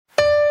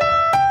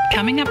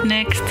Coming up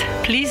next,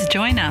 please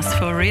join us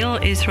for Real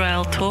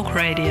Israel Talk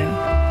Radio.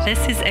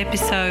 This is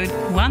episode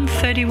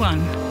 131.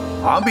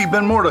 Abi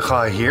Ben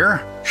Mordechai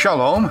here.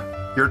 Shalom.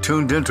 You're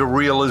tuned into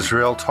Real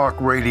Israel Talk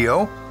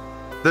Radio.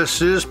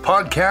 This is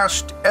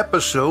podcast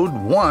episode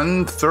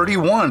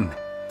 131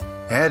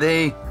 and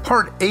a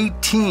part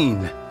 18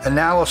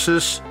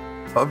 analysis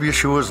of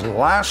Yeshua's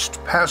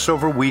last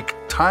Passover week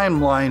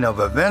timeline of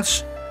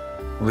events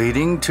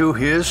leading to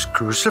his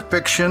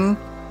crucifixion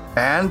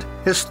and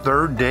his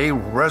third-day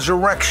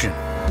resurrection.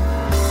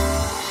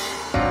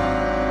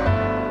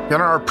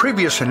 In our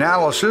previous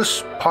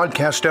analysis,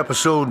 podcast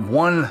episode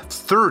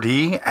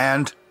 130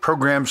 and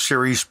program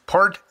series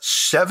part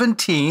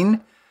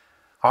 17,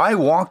 I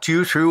walked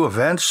you through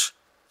events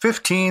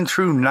 15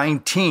 through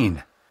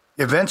 19,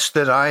 events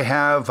that I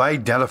have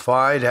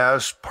identified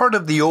as part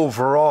of the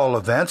overall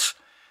events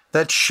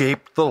that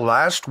shaped the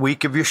last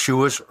week of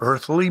Yeshua's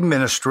earthly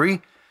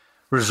ministry,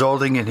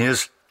 resulting in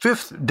his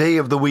fifth day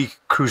of the week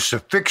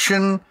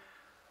crucifixion,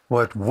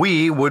 what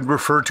we would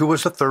refer to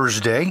as a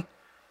Thursday,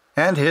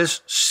 and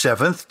his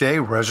seventh day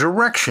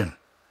resurrection.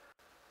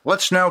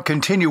 Let's now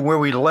continue where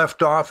we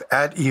left off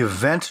at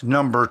event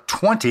number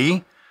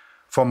 20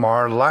 from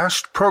our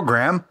last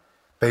program,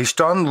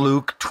 based on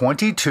Luke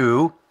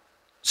 22,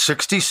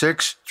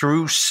 66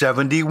 through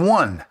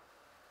 71.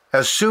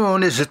 As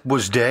soon as it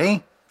was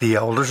day, the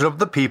elders of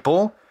the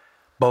people,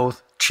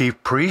 both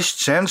chief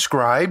priests and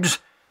scribes,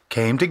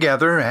 came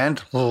together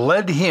and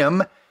led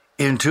him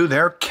into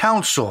their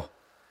council.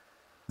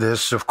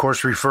 This, of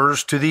course,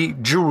 refers to the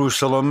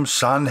Jerusalem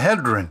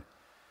Sanhedrin,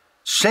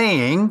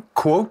 saying,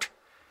 quote,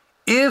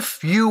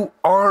 "If you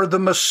are the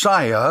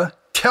Messiah,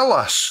 tell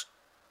us."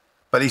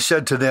 But he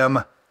said to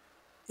them,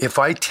 "If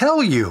I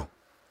tell you,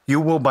 you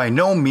will by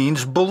no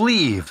means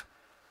believe.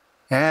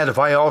 And if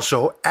I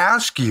also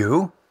ask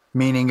you,"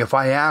 meaning if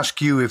I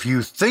ask you if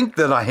you think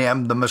that I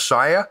am the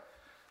Messiah,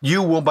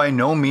 "you will by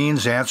no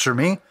means answer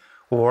me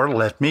or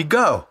let me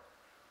go.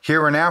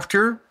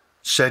 Hereinafter,"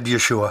 said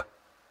Yeshua,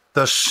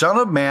 "the Son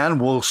of Man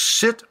will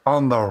sit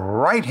on the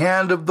right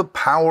hand of the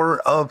power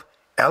of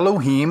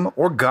Elohim,"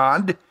 or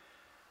God,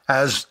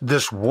 as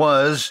this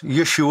was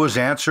Yeshua's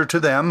answer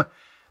to them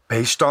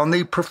based on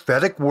the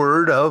prophetic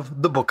word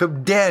of the book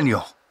of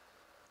Daniel.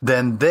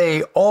 Then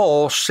they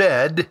all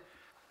said,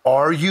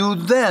 "Are you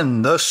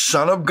then the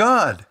Son of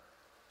God?"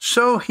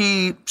 So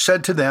he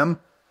said to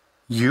them,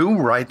 "You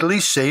rightly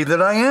say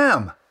that I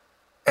am."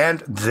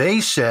 And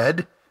they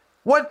said,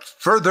 "What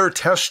further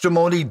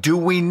testimony do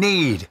we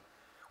need?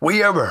 We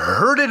have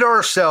heard it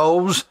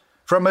ourselves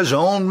from his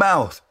own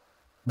mouth."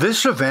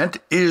 This event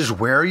is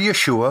where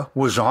Yeshua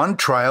was on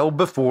trial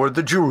before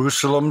the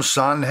Jerusalem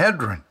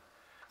Sanhedrin.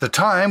 The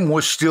time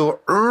was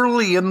still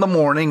early in the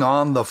morning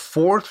on the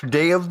fourth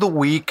day of the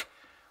week,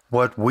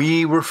 what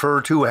we refer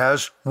to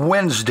as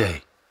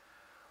Wednesday.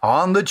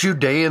 On the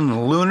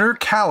Judean lunar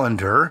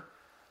calendar,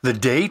 the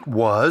date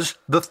was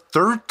the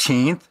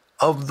 13th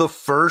of the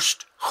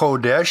first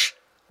Chodesh,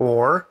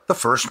 or the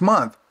first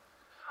month.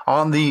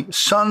 On the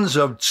Sons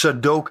of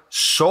Tzadok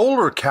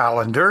solar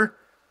calendar,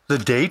 the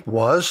date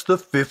was the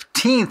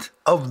 15th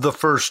of the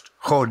first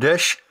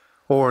Chodesh,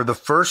 or the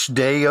first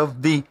day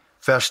of the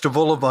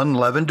Festival of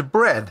Unleavened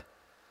Bread.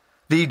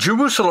 The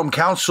Jerusalem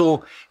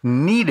Council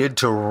needed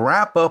to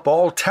wrap up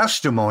all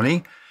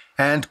testimony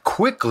and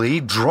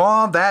quickly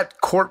draw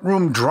that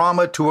courtroom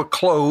drama to a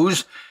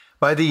close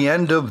by the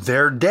end of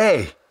their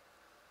day.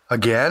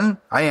 Again,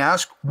 I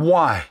ask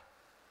why?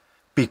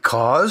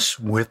 Because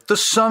with the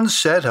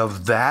sunset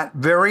of that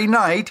very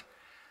night,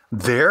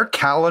 their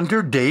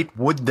calendar date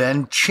would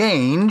then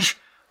change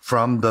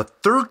from the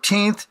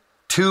 13th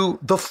to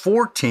the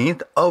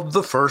 14th of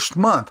the first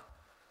month,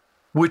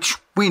 which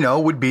we know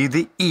would be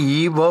the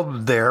eve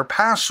of their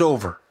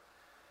Passover.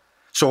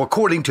 So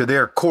according to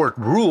their court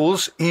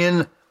rules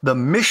in the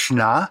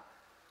Mishnah,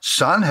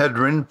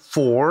 Sanhedrin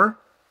 4,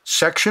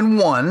 Section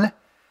 1,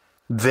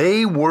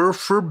 they were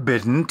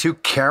forbidden to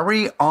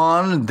carry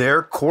on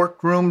their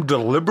courtroom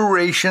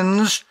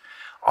deliberations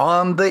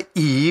on the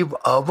eve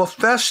of a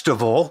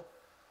festival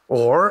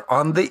or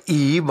on the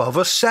eve of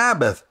a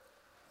Sabbath.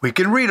 We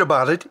can read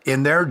about it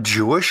in their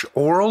Jewish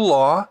oral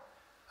law,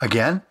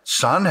 again,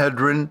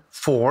 Sanhedrin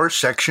 4,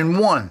 Section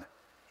 1.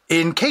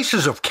 In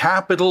cases of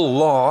capital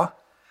law,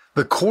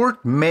 the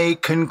court may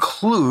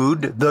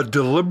conclude the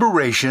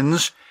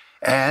deliberations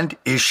and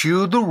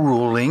issue the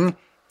ruling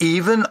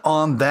even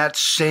on that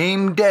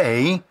same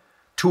day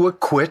to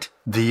acquit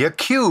the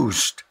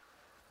accused,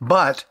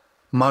 but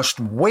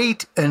must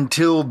wait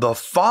until the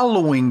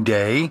following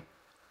day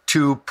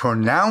to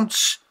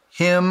pronounce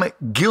him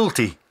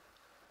guilty.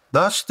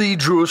 Thus the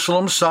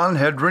Jerusalem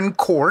Sanhedrin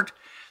court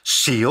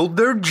sealed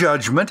their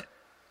judgment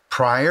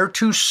prior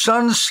to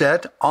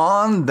sunset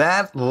on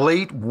that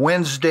late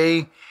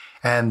Wednesday,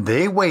 and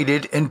they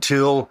waited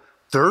until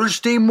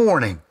Thursday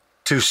morning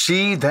to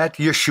see that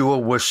Yeshua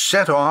was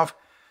sent off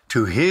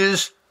to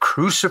his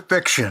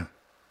crucifixion.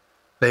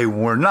 They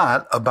were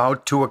not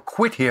about to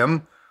acquit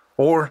him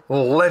or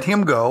let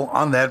him go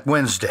on that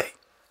Wednesday.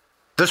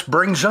 This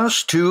brings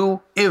us to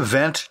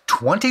Event 20.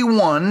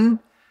 21,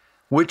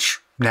 which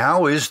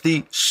now is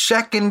the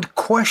second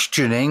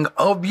questioning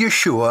of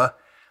Yeshua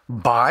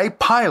by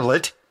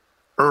Pilate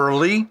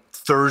early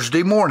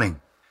Thursday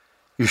morning.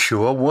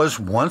 Yeshua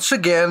was once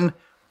again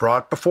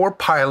brought before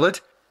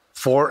Pilate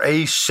for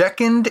a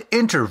second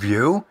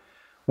interview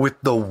with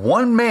the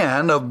one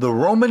man of the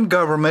Roman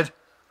government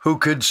who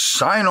could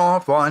sign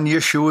off on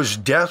Yeshua's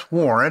death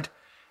warrant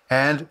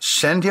and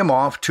send him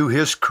off to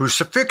his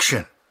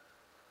crucifixion.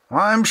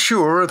 I'm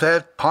sure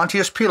that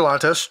Pontius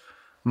Pilatus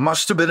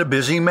must have been a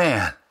busy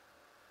man.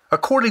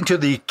 According to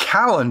the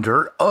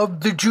calendar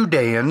of the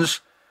Judeans,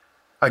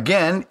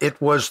 again,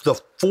 it was the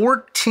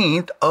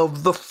 14th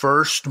of the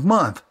first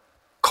month,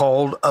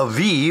 called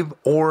Aviv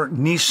or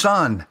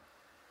Nisan,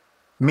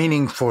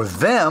 meaning for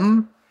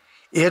them,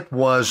 it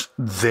was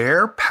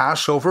their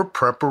Passover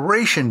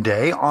preparation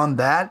day on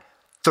that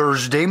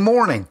Thursday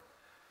morning.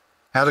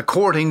 And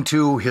according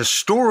to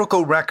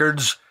historical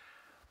records,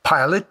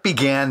 Pilate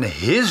began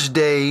his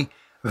day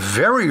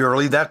very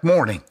early that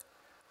morning.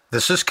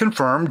 This is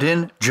confirmed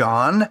in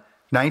John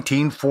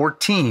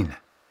 19:14.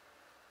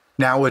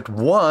 Now it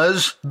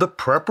was the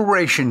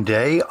preparation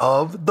day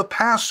of the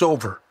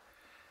Passover,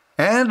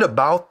 and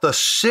about the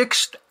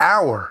 6th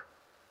hour,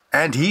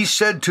 and he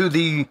said to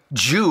the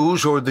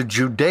Jews or the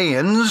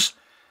Judeans,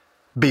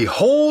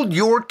 "Behold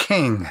your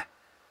king."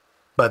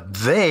 But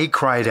they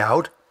cried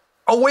out,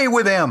 "Away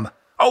with him!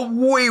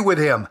 Away with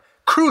him!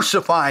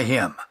 Crucify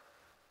him!"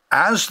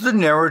 As the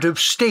narrative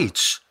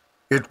states,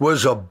 it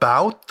was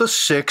about the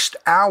 6th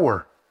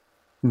hour.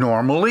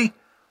 Normally,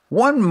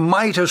 one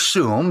might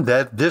assume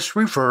that this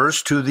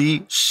refers to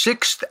the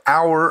 6th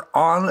hour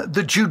on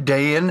the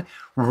Judean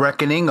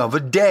reckoning of a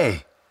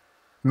day,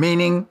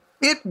 meaning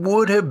it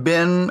would have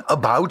been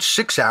about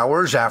 6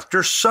 hours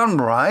after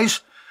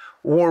sunrise,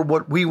 or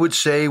what we would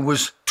say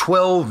was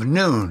 12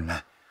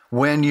 noon,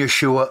 when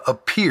Yeshua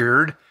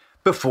appeared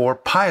before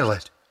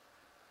Pilate.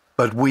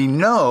 But we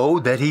know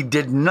that he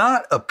did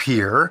not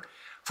appear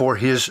for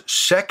his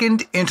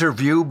second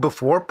interview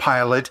before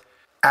Pilate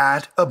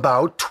at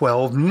about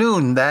 12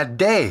 noon that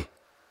day,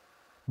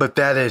 but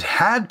that it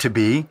had to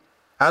be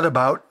at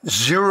about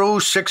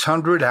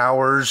 0600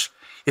 hours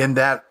in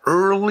that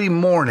early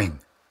morning,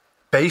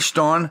 based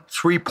on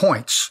 3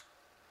 points.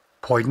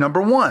 Point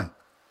number 1,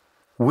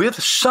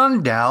 with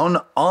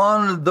sundown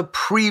on the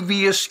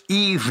previous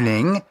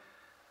evening,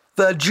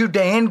 the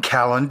Judean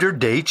calendar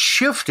date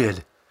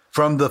shifted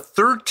from the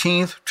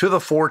 13th to the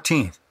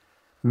 14th,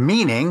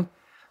 meaning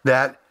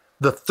that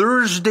the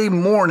Thursday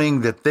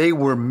morning that they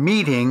were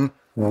meeting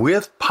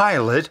with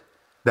Pilate,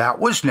 that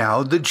was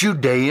now the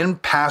Judean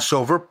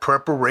Passover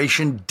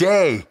preparation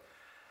day,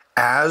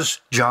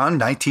 as John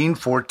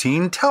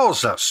 19:14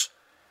 tells us.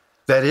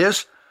 That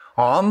is,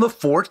 on the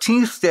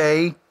 14th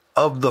day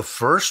of the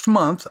first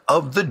month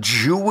of the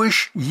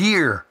Jewish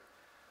year,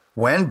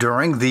 when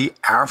during the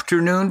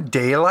afternoon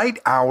daylight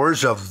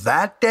hours of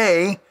that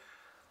day,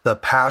 the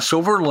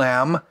Passover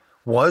lamb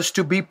was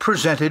to be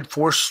presented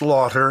for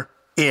slaughter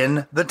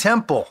in the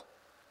temple.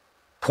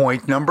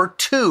 Point number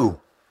 2,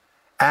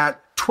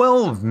 at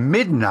 12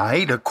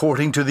 midnight,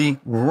 according to the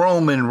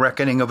Roman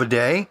reckoning of a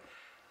day,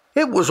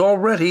 it was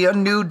already a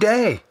new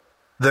day.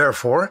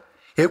 Therefore,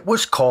 it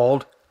was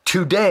called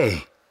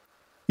today.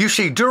 You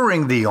see,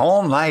 during the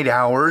all-night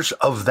hours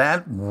of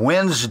that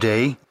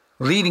Wednesday,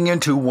 leading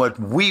into what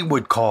we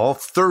would call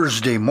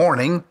Thursday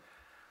morning,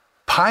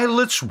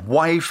 Pilate's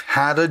wife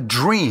had a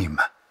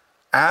dream,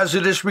 as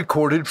it is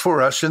recorded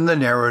for us in the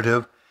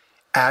narrative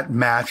at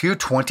Matthew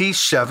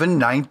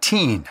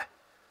 27:19.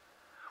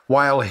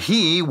 While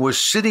he was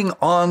sitting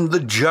on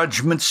the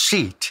judgment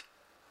seat,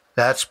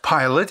 that's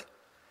Pilate,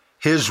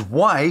 his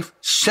wife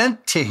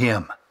sent to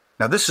him.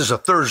 Now this is a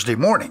Thursday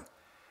morning.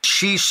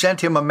 She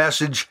sent him a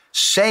message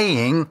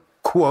saying,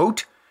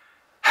 quote,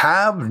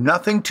 "Have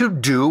nothing to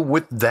do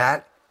with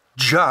that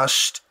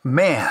just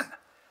man,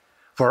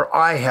 for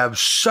I have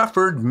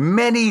suffered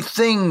many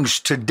things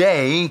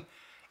today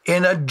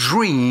in a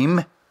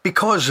dream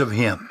because of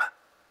him."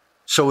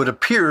 So it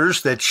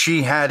appears that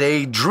she had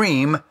a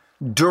dream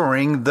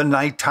during the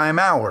nighttime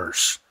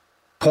hours.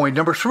 Point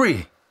number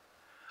 3.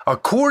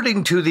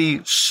 According to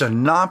the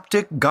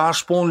synoptic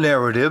gospel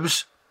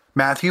narratives,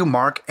 Matthew,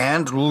 Mark,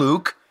 and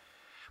Luke,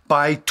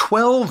 by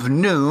 12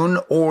 noon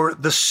or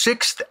the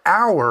 6th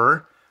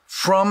hour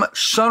from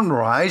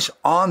sunrise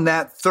on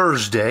that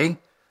Thursday,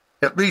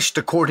 at least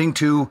according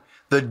to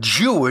the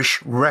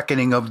Jewish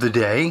reckoning of the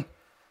day,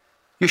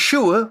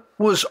 Yeshua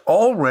was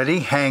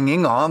already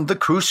hanging on the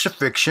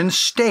crucifixion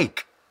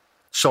stake.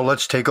 So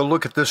let's take a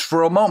look at this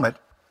for a moment.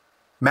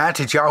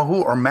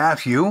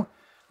 Matthew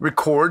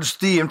records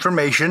the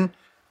information,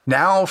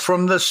 now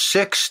from the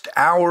 6th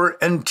hour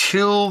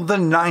until the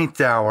 9th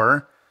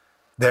hour,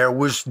 there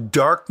was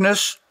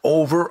darkness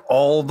over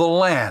all the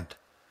land.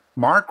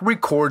 Mark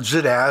records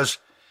it as,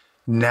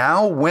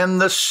 now when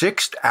the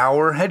 6th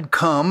hour had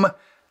come,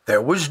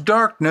 there was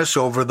darkness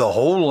over the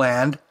whole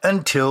land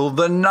until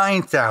the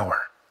 9th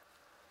hour.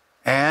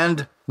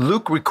 And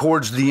Luke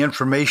records the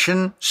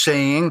information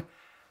saying,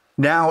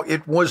 Now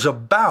it was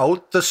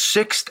about the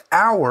 6th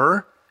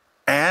hour,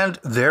 and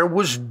there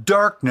was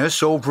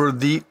darkness over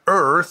the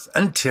earth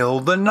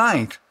until the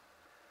 9th.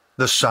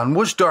 The sun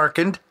was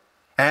darkened,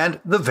 and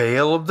the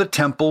veil of the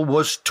temple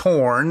was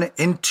torn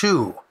in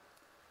two.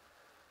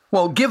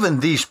 Well, given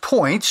these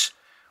points,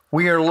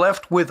 we are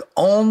left with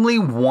only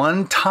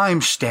one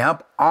timestamp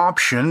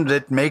option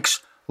that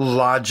makes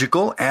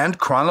logical and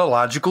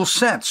chronological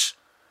sense.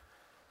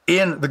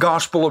 In the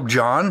Gospel of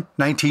John,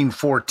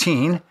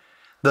 19:14,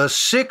 the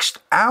 6th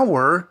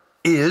hour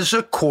is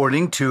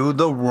according to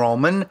the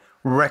Roman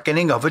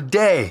reckoning of a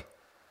day.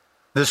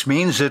 This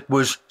means it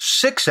was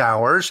 6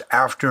 hours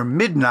after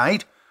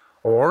midnight,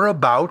 or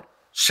about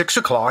 6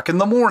 o'clock in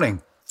the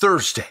morning,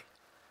 Thursday.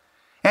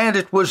 And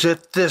it was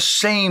at this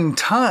same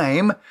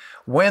time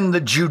when the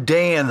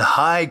Judean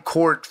high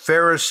court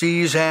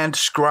Pharisees and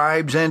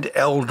scribes and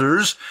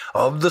elders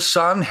of the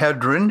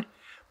Sanhedrin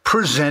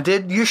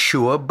presented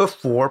Yeshua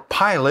before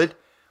Pilate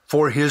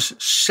for his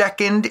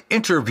second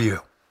interview.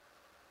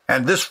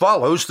 And this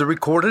follows the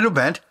recorded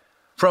event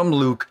from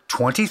Luke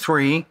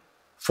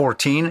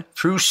 23:14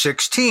 through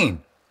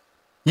 16.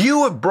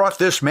 "You have brought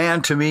this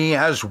man to me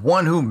as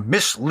one who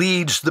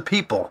misleads the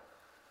people."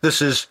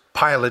 This is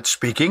Pilate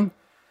speaking.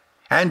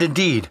 "And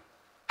indeed,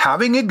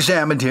 having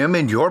examined him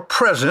in your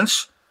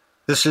presence,"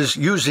 this is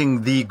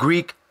using the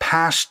Greek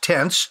past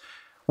tense,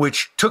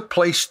 which took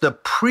place the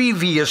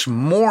previous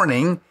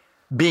morning,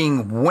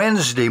 being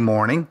Wednesday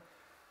morning,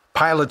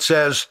 Pilate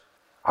says,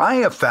 "I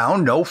have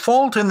found no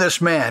fault in this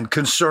man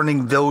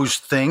concerning those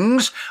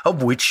things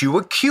of which you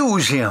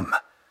accuse him.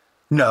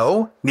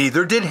 No,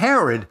 neither did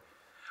Herod.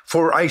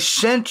 For I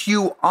sent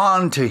you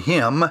on to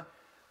him."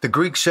 The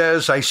Greek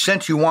says, "I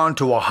sent you on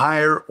to a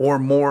higher or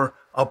more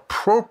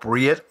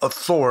appropriate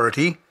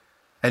authority."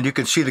 And you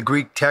can see the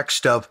Greek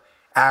text of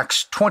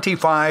Acts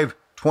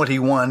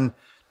 25:21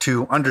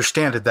 to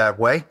understand it that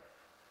way.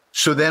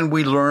 So then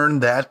we learn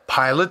that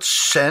Pilate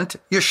sent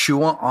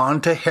Yeshua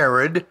on to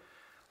Herod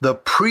the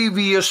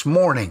previous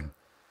morning,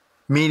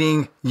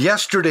 meaning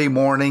yesterday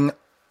morning,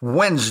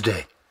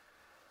 Wednesday.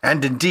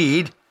 And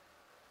indeed,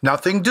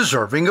 nothing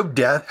deserving of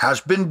death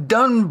has been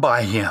done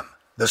by him.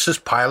 This is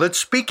Pilate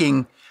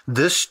speaking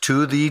this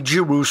to the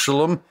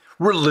Jerusalem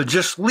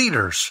religious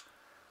leaders.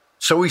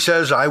 So he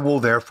says, "I will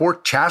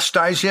therefore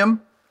chastise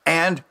him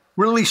and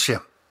release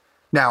him."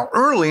 Now,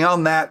 early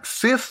on that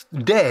 5th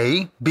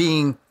day,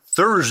 being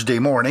Thursday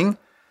morning,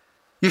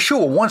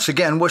 Yeshua once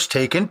again was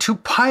taken to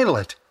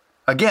Pilate.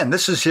 Again,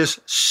 this is his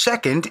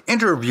second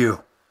interview.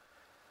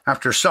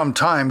 After some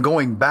time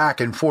going back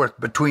and forth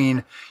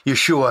between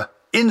Yeshua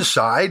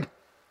inside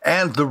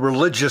and the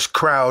religious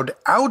crowd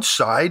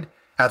outside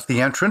at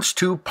the entrance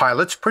to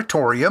Pilate's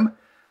praetorium,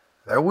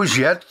 there was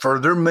yet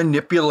further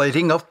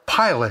manipulating of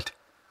Pilate,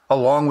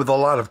 along with a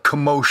lot of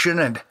commotion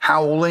and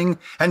howling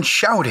and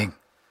shouting.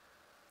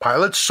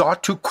 Pilate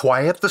sought to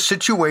quiet the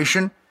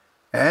situation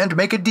and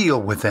make a deal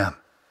with them.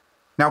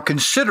 Now,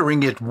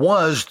 considering it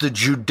was the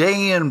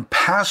Judean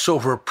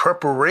Passover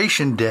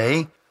preparation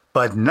day,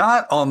 but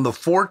not on the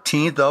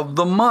 14th of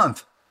the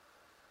month,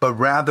 but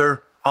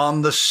rather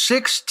on the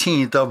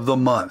 16th of the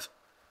month,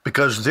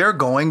 because they're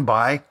going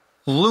by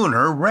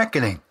lunar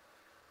reckoning.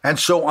 And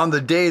so on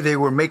the day they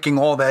were making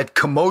all that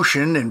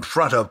commotion in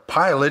front of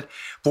Pilate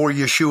for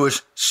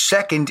Yeshua's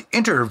second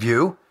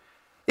interview,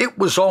 it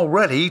was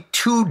already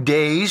 2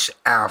 days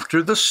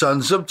after the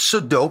sons of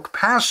Tzadok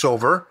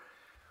Passover,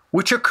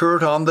 which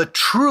occurred on the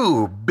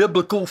true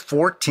biblical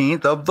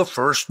 14th of the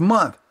first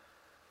month.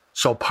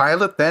 So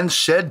Pilate then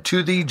said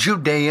to the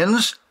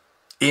Judeans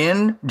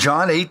in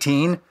John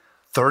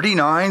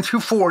 18:39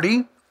 through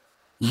 40,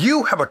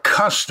 "You have a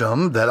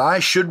custom that I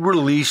should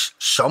release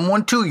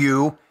someone to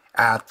you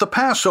at the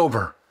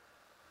Passover.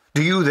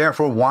 Do you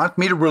therefore want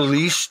me to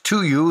release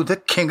to you the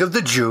King of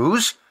the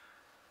Jews?"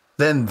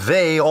 Then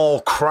they all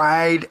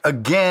cried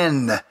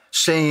again,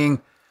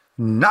 saying,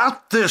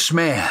 "Not this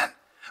man,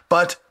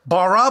 but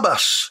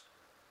Barabbas."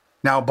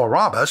 Now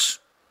Barabbas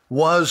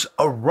was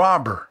a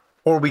robber,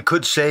 or we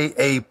could say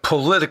a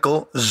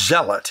political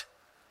zealot.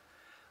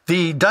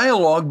 The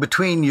dialogue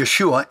between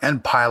Yeshua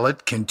and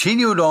Pilate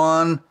continued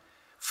on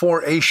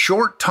for a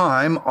short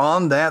time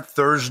on that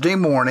Thursday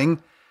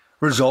morning,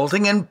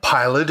 resulting in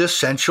Pilate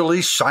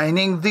essentially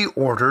signing the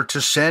order to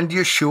send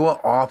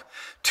Yeshua off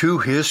to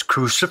his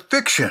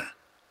crucifixion.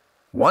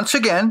 Once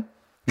again,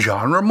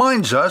 John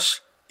reminds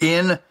us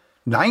in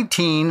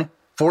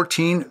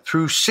 19:14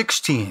 through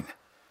 16.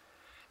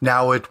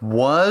 Now it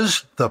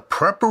was the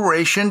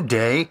preparation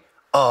day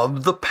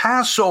of the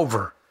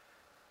Passover,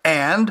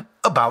 and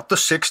about the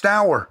 6th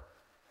hour.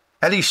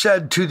 And he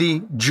said to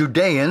the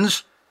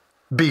Judeans,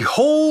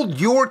 "Behold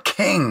your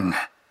king."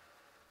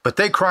 But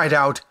they cried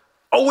out,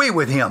 away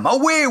with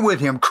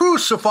him,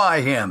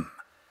 crucify him."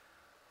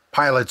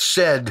 Pilate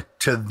said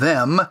to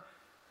them,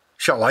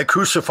 "Shall I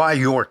crucify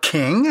your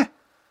king?"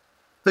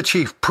 The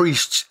chief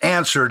priests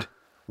answered,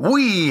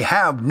 "We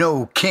have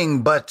no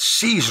king but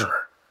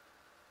Caesar."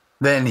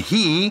 Then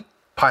he,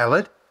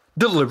 Pilate,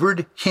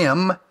 delivered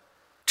him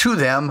to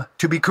them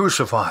to be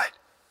crucified.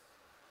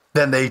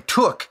 Then they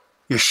took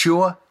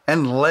Yeshua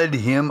and led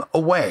him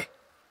away.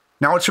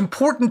 Now, it's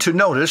important to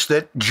notice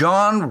that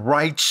John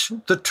writes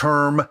the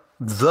term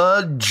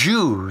the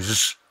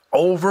Jews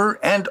over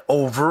and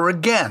over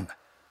again.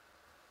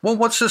 Well,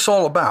 what's this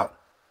all about?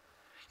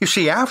 You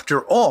see,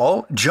 after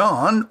all,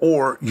 John,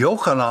 or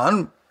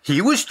Yochanan, he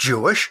was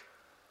Jewish,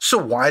 so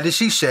why does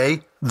he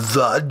say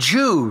the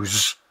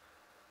Jews?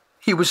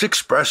 He was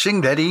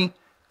expressing that he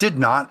did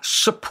not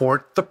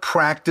support the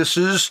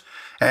practices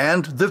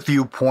and the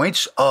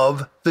viewpoints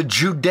of the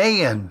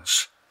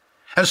Judeans.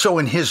 And so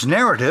in his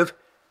narrative,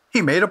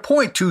 he made a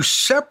point to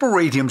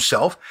separate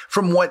himself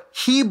from what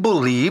he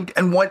believed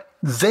and what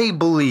they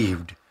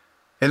believed.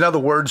 In other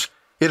words,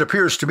 it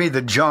appears to me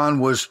that John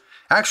was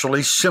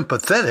actually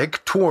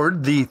sympathetic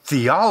toward the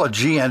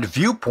theology and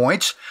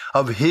viewpoints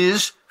of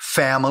his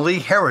family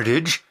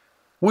heritage,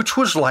 which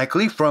was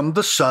likely from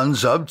the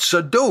sons of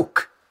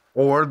Tzadok,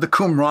 or the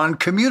Qumran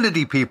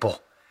community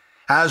people,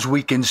 as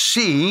we can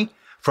see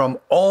from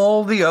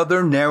all the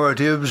other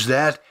narratives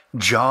that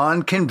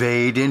John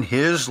conveyed in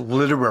his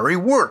literary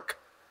work.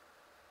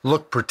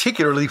 Look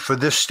particularly for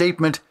this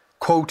statement,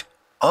 quote,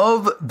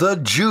 of the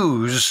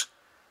Jews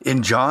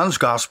in John's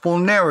gospel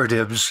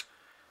narratives,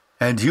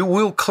 and you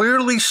will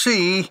clearly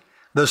see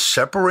the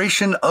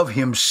separation of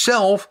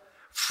himself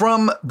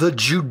from the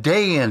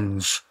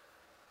Judeans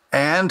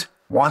and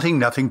wanting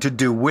nothing to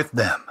do with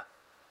them.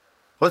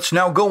 Let's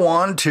now go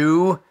on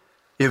to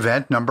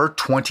event number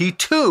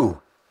 22.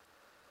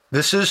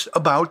 This is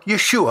about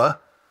Yeshua,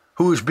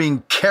 who is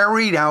being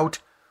carried out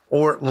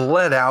or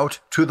led out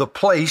to the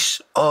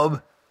place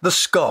of the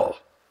skull.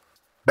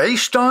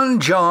 Based on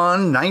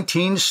John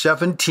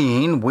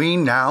 19:17, we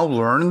now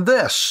learn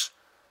this.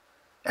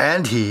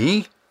 And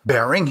he,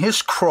 bearing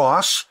his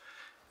cross,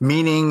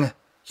 meaning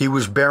he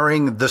was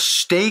bearing the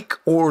stake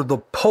or the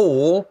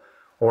pole,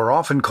 or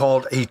often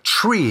called a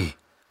tree,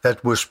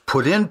 that was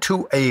put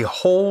into a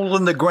hole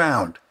in the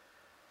ground,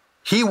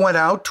 he went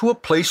out to a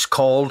place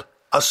called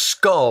a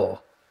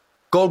skull,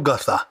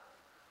 Golgotha.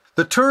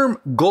 The term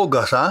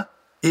Golgotha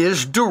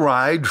is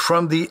derived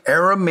from the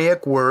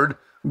Aramaic word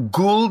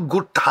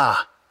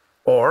Gulgutah,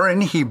 or in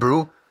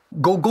Hebrew,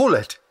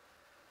 Golgolet.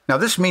 Now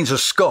this means a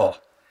skull,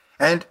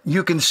 and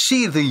you can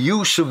see the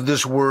use of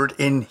this word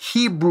in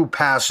Hebrew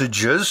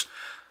passages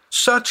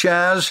such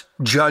as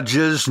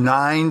Judges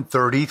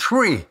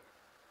 9:33.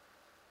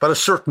 But a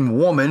certain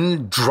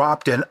woman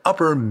dropped an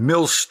upper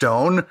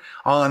millstone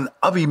on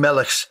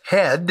Abimelech's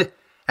head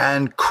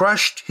and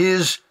crushed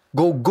his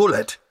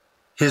Golgolet,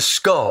 his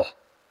skull.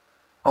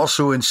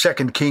 Also in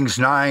 2 Kings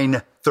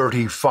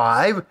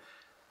 9:35,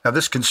 now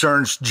this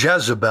concerns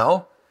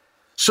Jezebel.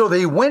 So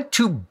they went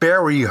to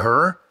bury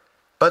her,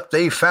 but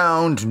they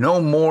found no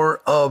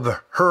more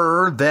of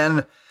her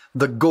than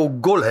the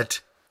Golgolet,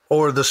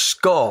 or the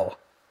skull,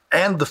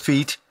 and the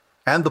feet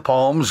and the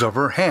palms of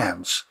her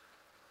hands.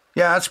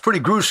 Yeah, it's pretty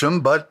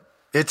gruesome, but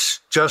it's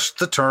just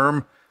the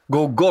term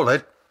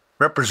Golgolet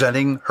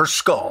representing her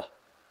skull.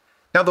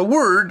 Now the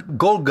word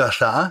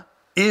Golgotha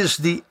is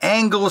the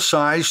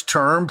anglicized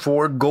term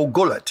for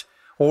Golgolet,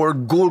 or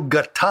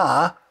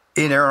Golgotha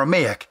in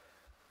Aramaic.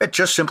 It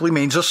just simply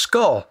means a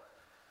skull.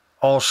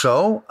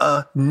 Also,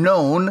 a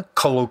known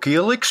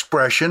colloquial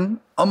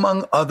expression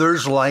among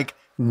others like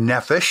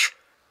nephesh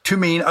to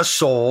mean a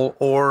soul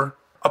or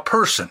a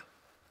person.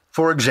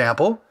 For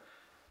example,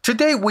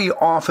 today we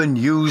often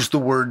use the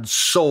word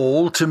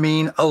soul to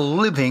mean a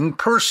living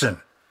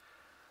person,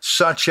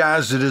 such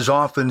as it is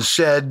often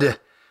said,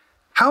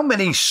 "How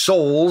many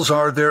souls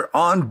are there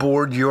on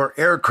board your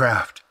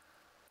aircraft?"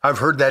 I've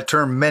heard that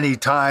term many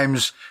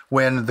times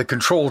when the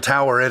control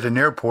tower at an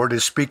airport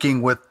is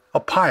speaking with a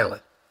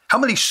pilot. How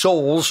many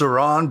souls are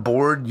on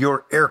board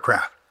your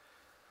aircraft?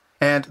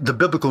 And the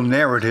biblical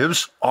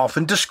narratives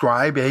often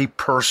describe a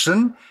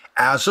person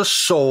as a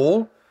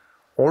soul,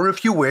 or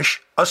if you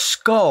wish, a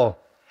skull,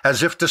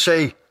 as if to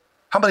say,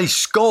 how many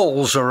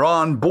skulls are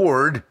on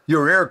board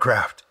your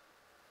aircraft?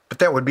 But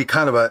that would be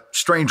kind of a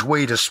strange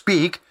way to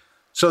speak,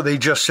 so they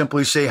just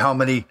simply say how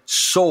many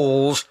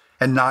souls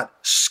and not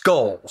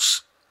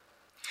skulls.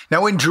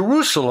 Now in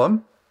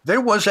Jerusalem, there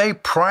was a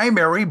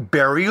primary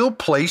burial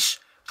place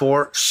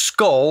for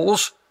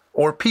skulls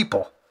or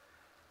people.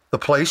 The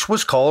place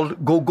was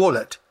called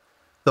Golgolet,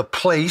 the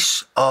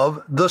place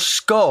of the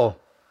skull,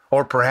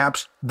 or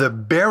perhaps the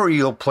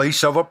burial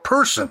place of a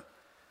person.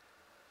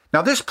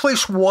 Now this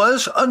place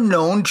was a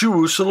known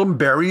Jerusalem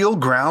burial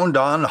ground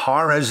on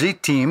Har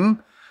Hazetim,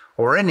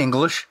 or in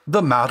English,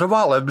 the Mount of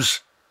Olives.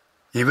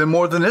 Even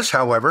more than this,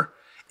 however,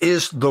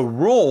 is the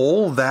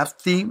role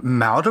that the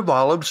Mount of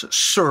Olives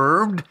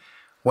served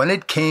when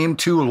it came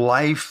to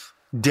life,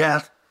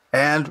 death,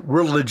 and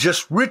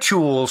religious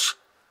rituals.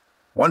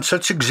 One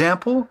such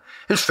example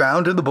is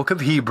found in the book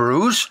of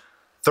Hebrews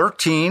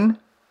 13,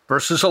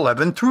 verses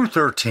 11 through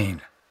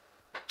 13.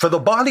 For the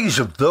bodies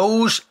of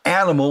those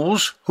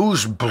animals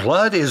whose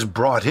blood is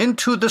brought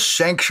into the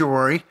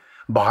sanctuary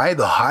by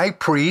the high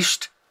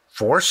priest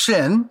for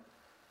sin,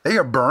 they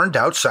are burned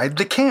outside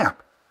the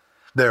camp.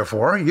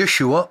 Therefore,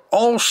 Yeshua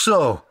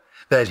also,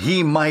 that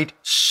he might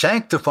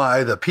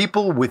sanctify the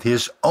people with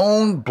his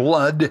own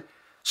blood,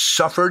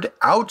 suffered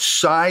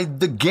outside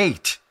the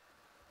gate,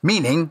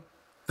 meaning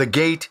the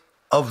gate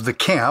of the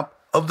camp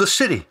of the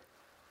city.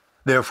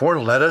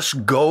 Therefore, let us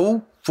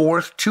go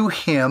forth to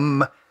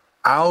him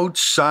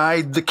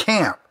outside the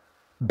camp,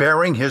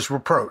 bearing his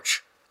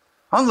reproach.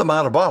 On the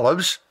Mount of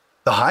Olives,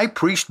 the high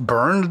priest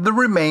burned the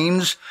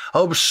remains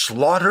of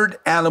slaughtered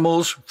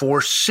animals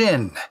for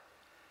sin,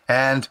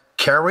 and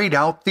carried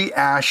out the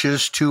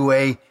ashes to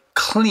a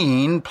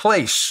clean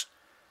place.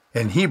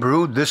 In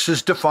Hebrew, this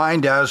is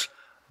defined as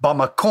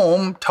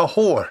Bamakom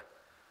Tahor,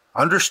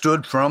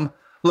 understood from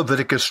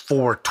Leviticus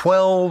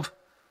 4:12,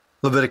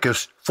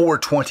 Leviticus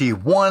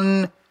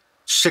 4:21,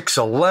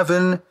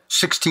 6:11,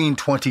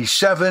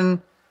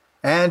 16:27,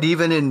 and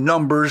even in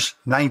Numbers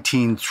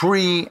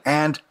 19:3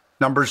 and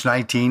Numbers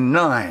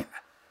 19:9.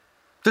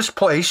 This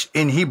place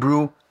in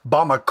Hebrew,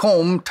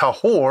 Bamakom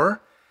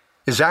Tahor,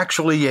 is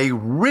actually a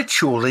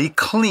ritually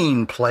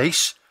clean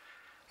place,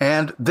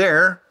 and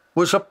there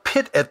was a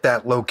pit at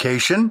that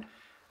location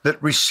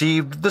that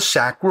received the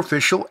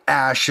sacrificial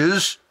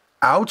ashes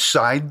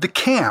outside the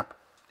camp,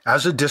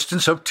 as a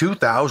distance of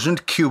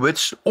 2,000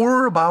 cubits,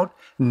 or about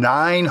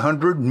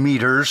 900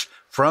 meters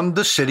from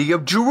the city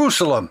of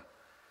Jerusalem,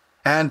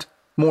 and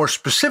more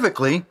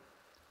specifically,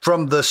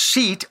 from the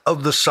seat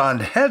of the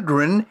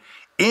Sanhedrin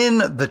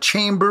in the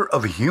chamber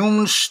of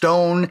hewn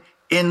stone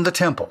in the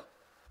temple.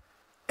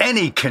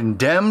 Any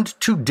condemned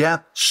to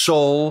death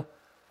soul,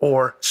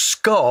 or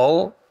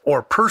skull,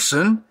 or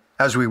person,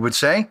 as we would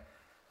say,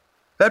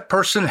 that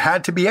person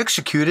had to be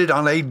executed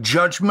on a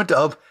judgment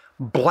of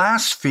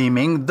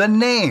blaspheming the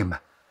name,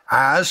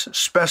 as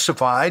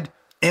specified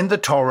in the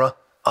Torah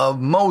of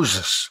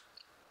Moses.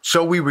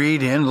 So we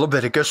read in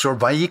Leviticus or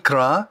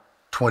Vayikra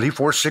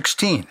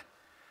 24:16,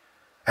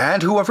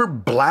 and whoever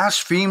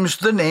blasphemes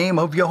the name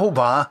of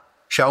Jehovah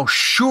shall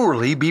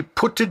surely be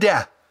put to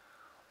death.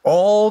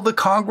 All the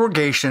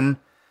congregation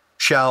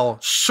shall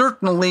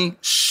certainly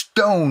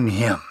stone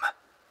him,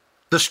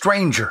 the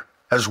stranger,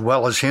 as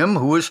well as him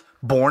who is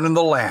born in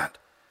the land.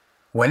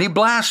 When he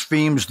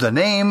blasphemes the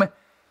name,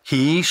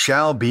 he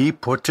shall be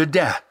put to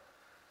death.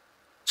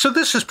 So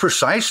this is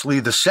precisely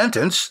the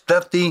sentence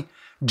that the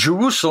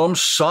Jerusalem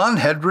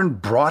Sanhedrin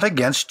brought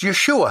against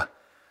Yeshua,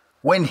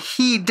 when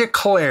he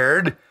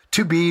declared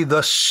to be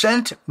the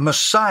sent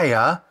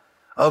Messiah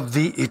of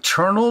the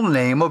eternal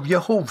name of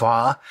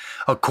Jehovah,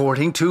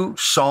 according to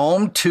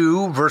Psalm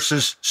 2,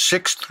 verses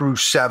 6 through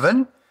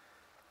 7,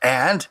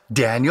 and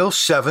Daniel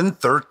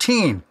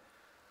 7:13,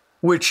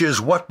 which is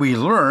what we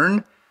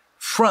learn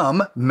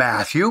from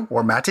Matthew,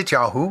 or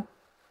Matityahu,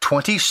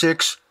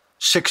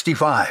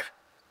 26:65.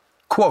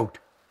 Quote,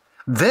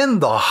 "Then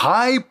the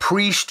high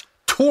priest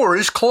tore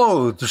his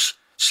clothes,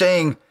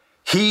 saying,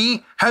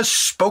 'He has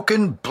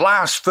spoken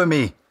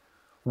blasphemy.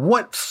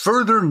 What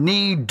further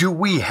need do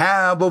we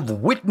have of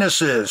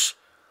witnesses?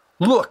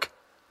 Look,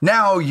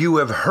 now you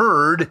have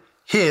heard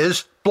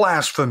his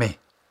blasphemy.'"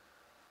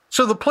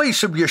 So the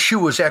place of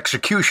Yeshua's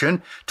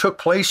execution took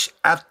place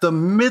at the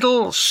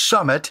middle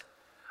summit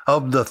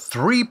of the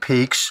three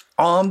peaks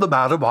on the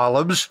Mount of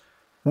Olives,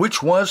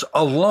 which was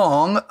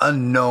along a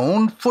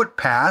known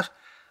footpath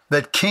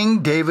that King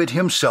David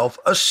himself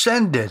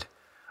ascended,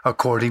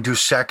 according to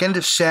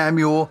 2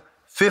 Samuel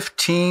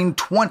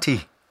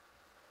 15:20.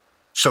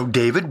 So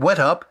David went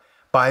up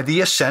by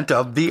the ascent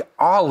of the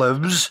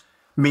Olives,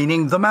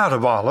 meaning the Mount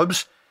of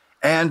Olives,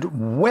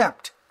 and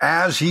wept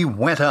as he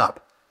went up.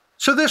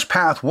 So this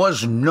path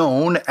was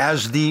known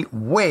as the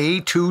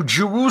Way to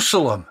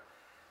Jerusalem,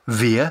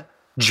 via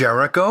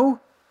Jericho,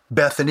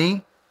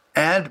 Bethany,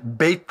 and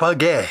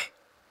Bethphage.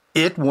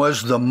 It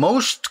was the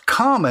most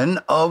common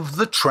of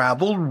the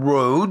traveled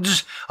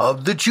roads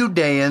of the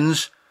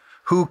Judeans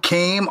who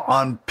came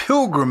on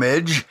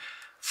pilgrimage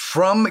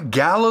from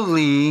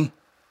Galilee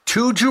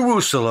to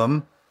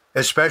Jerusalem,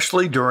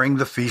 especially during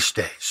the feast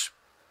days.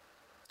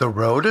 The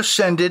road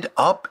ascended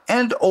up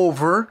and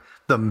over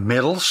the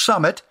middle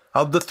summit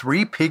of the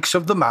three peaks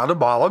of the Mount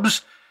of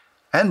Olives,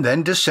 and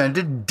then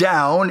descended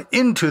down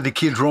into the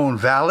Kidron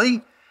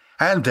Valley,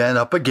 and then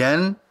up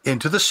again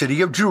into the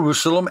city of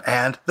Jerusalem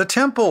and the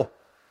temple.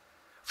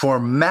 For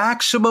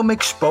maximum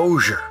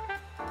exposure,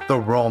 the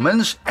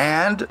Romans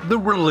and the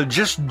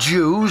religious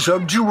Jews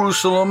of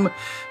Jerusalem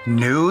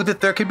knew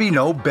that there could be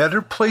no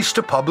better place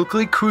to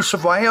publicly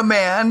crucify a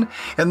man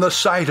in the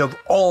sight of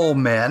all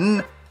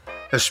men,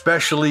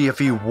 especially if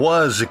he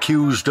was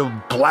accused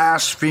of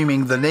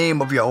blaspheming the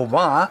name of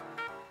Jehovah.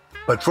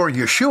 But for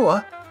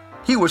Yeshua,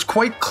 he was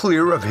quite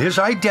clear of his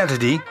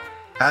identity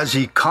as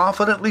he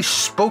confidently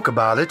spoke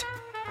about it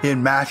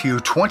in Matthew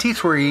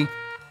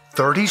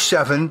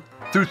 23:37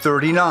 through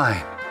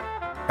 39.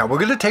 Now we're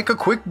going to take a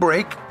quick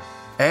break,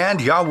 and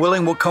Yah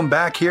willing, we'll come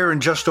back here in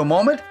just a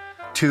moment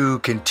to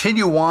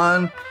continue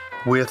on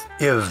with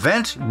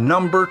event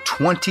number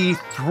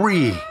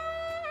 23.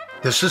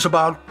 This is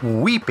about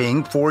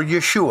weeping for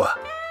Yeshua.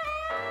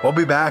 We'll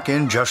be back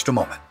in just a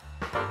moment.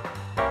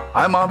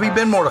 I'm Avi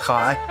Ben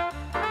Mordechai.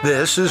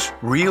 This is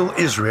Real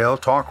Israel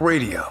Talk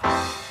Radio.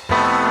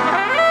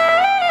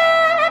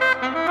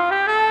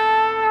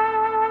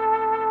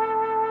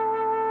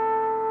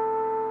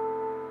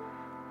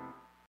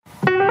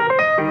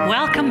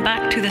 Welcome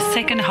back to the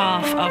second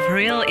half of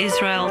Real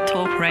Israel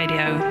Talk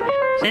Radio.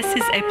 This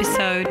is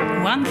episode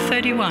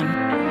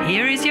 131.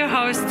 Here is your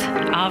host,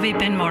 Avi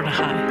Ben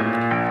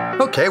Mordechai.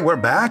 Okay, we're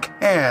back,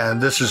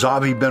 and this is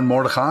Avi Ben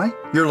Mordechai.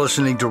 You're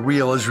listening to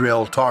Real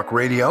Israel Talk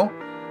Radio.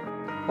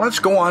 Let's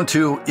go on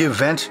to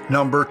event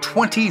number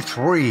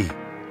 23.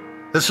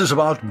 This is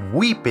about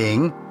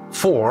weeping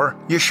for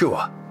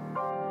Yeshua.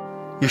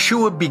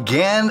 Yeshua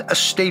began a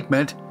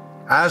statement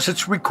as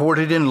it's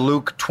recorded in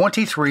Luke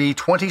 23,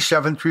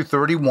 27 through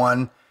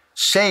 31,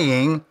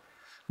 saying,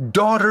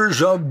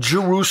 "Daughters of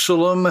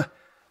Jerusalem,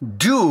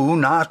 do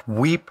not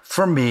weep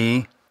for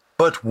me,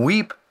 but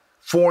weep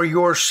for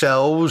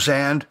yourselves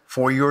and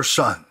for your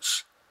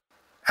sons."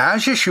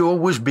 As Yeshua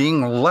was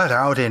being let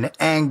out in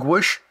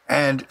anguish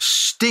and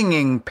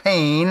stinging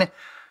pain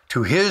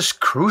to his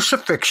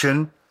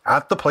crucifixion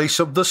at the place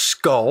of the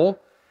skull,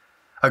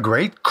 a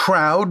great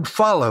crowd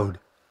followed.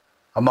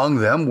 Among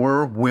them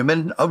were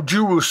women of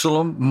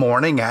Jerusalem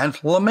mourning and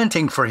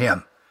lamenting for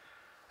him.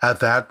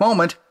 At that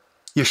moment,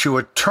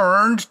 Yeshua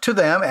turned to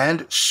them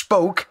and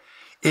spoke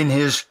in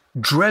his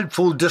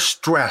dreadful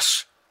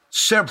distress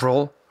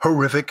several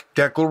horrific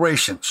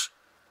declarations.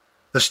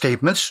 The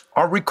statements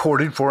are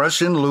recorded for us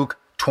in Luke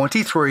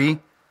 23,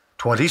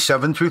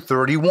 27 through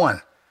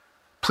 31.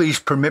 Please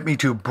permit me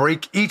to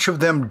break each of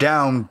them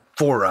down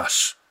for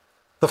us.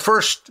 The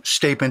first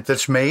statement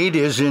that's made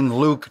is in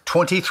Luke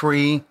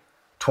 23,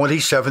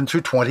 27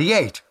 through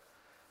 28,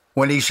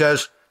 when he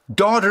says,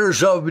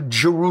 "Daughters of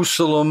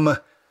Jerusalem,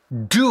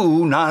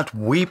 do not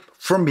weep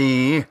for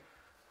me,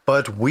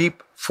 but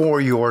weep for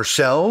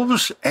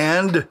yourselves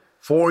and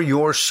for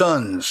your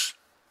sons."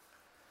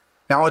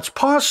 Now, it's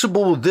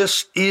possible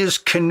this is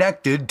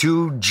connected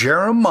to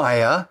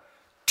Jeremiah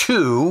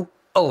 2,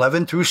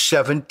 11 through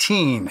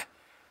 17,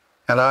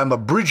 and I'm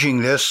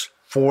abridging this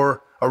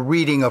for a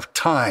reading of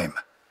time.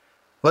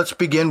 Let's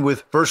begin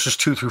with verses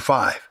 2 through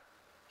 5.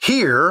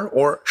 "Hear,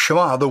 or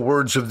Shema, the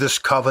words of this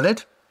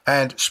covenant,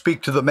 and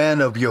speak to the men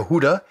of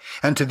Yehudah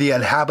and to the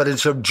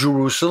inhabitants of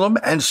Jerusalem,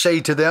 and say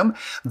to them,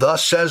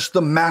 Thus says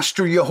the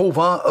Master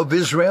Yehovah of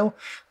Israel,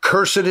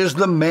 Cursed is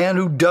the man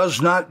who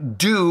does not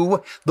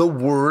do the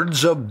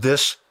words of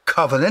this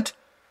covenant,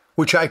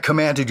 which I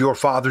commanded your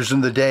fathers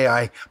in the day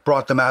I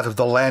brought them out of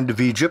the land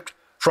of Egypt,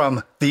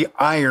 from the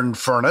iron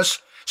furnace,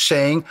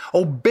 saying,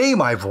 Obey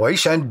my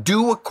voice and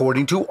do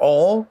according to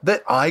all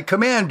that I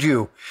command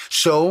you.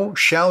 So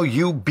shall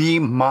you be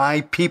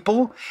my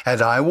people,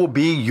 and I will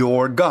be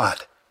your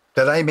God,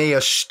 that I may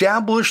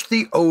establish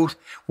the oath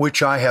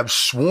which I have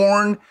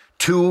sworn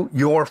to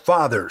your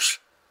fathers,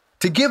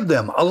 to give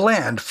them a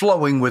land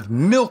flowing with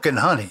milk and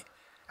honey,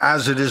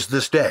 as it is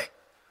this day."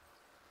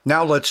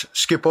 Now let's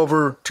skip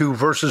over to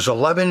verses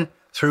 11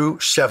 through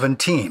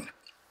 17.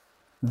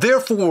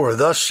 "Therefore,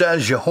 thus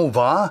says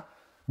Jehovah,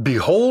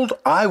 Behold,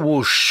 I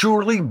will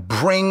surely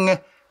bring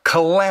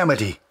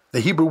calamity."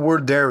 The Hebrew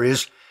word there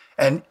is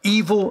an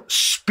evil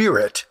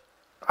spirit.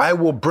 "I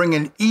will bring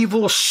an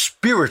evil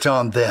spirit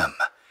on them,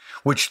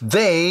 which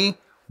they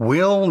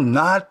will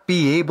not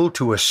be able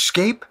to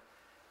escape.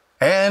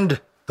 And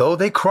though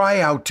they cry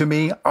out to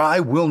me,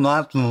 I will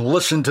not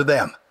listen to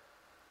them.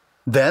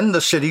 Then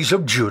the cities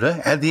of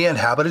Judah and the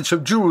inhabitants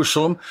of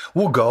Jerusalem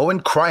will go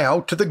and cry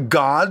out to the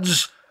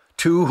gods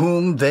to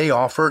whom they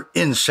offer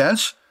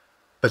incense,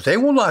 but they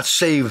will not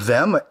save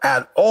them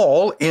at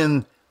all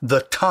in the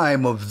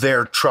time of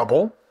their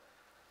trouble.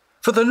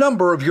 For the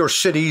number of your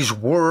cities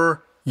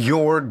were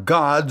your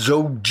gods,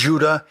 O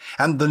Judah,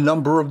 and the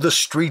number of the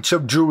streets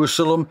of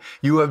Jerusalem.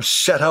 You have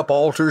set up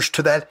altars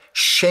to that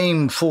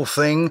shameful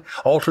thing,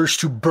 altars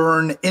to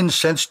burn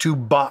incense to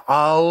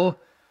Baal.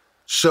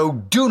 So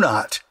do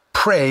not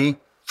pray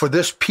for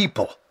this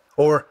people,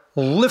 or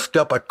lift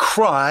up a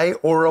cry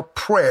or a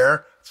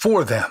prayer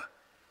for them.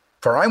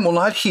 For I will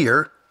not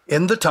hear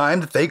in the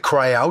time that they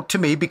cry out to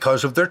me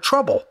because of their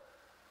trouble.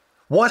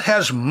 What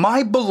has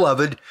my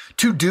beloved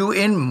to do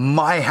in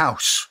my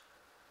house,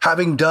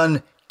 having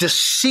done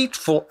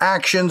deceitful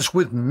actions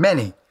with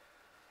many,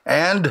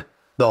 and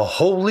the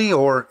holy,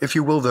 or if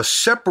you will, the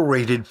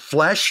separated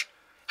flesh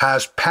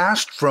has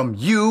passed from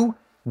you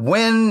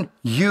when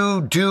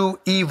you do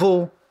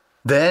evil,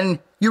 then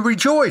you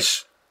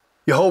rejoice.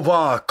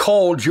 Yehovah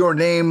called your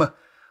name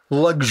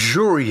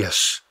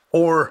luxurious,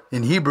 or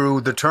in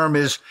Hebrew, the term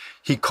is,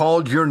 he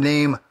called your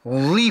name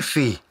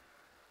leafy,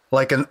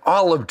 like an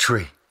olive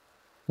tree,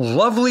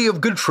 lovely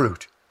of good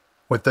fruit.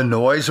 With the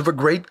noise of a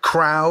great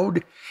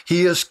crowd,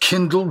 he has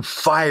kindled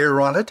fire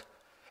on it,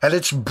 and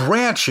its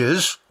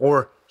branches,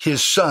 or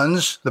his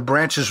sons, the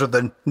branches of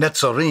the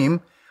Netzarim,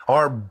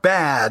 are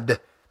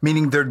bad,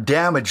 meaning they're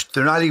damaged,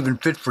 they're not even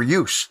fit for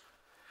use.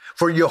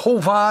 For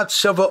Yehovah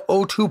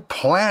Tsevaot, who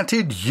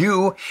planted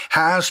you,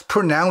 has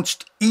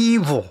pronounced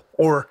evil,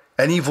 or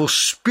an evil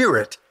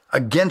spirit,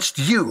 against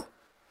you.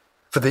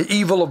 For the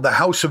evil of the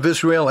house of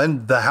Israel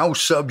and the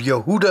house of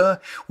Yehudah,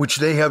 which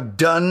they have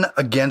done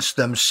against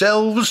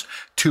themselves,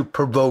 to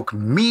provoke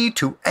me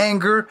to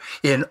anger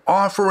in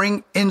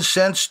offering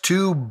incense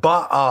to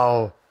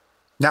Baal.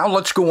 Now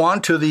let's go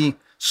on to the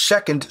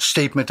second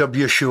statement of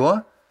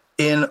Yeshua,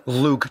 in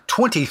Luke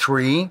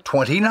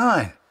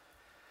 23:29.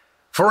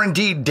 For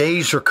indeed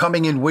days are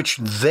coming in which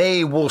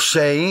they will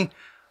say,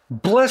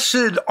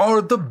 Blessed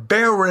are the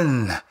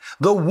barren,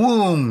 the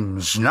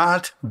wombs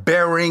not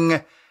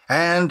bearing,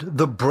 and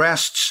the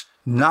breasts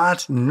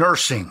not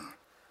nursing.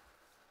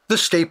 The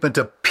statement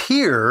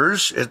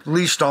appears, at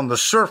least on the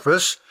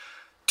surface,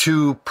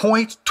 to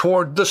point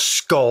toward the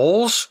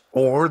skulls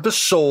or the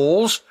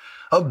souls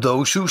of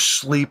those who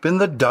sleep in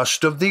the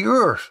dust of the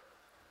earth,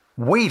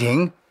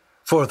 waiting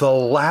for the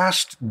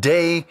last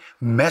day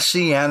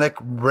messianic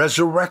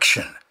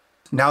resurrection.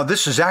 Now,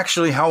 this is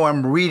actually how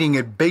I'm reading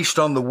it based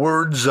on the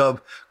words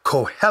of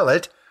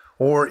Kohelet,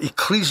 or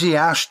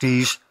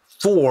Ecclesiastes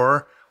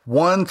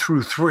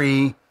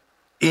 4:1-3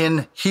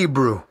 in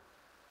Hebrew.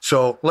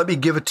 So let me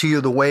give it to you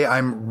the way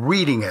I'm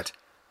reading it.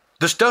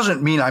 This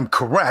doesn't mean I'm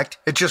correct.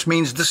 It just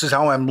means this is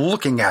how I'm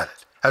looking at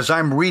it as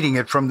I'm reading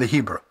it from the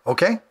Hebrew,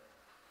 okay?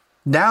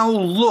 Now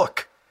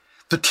look,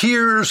 the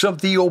tears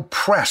of the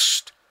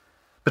oppressed,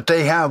 but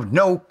they have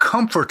no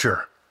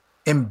comforter.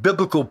 In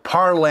biblical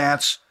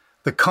parlance,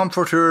 the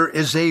comforter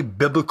is a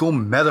biblical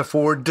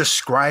metaphor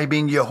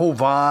describing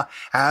Jehovah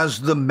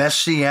as the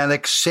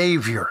messianic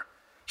Savior.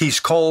 He's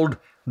called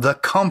the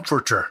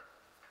Comforter.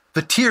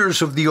 The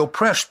tears of the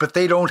oppressed, but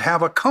they don't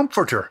have a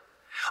comforter.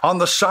 On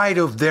the side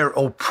of their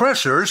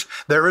oppressors,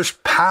 there is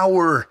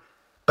power,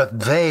 but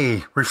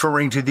they,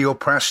 referring to the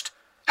oppressed,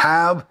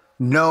 have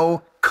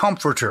no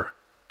comforter.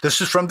 This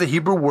is from the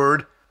Hebrew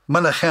word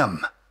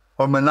menachem,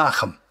 or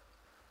menachem.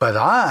 But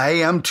I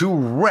am to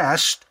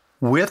rest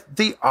with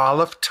the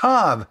Aleph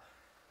Tav,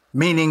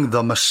 meaning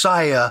the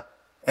Messiah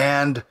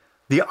and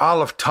the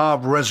Aleph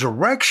Tav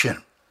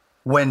resurrection,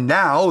 when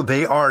now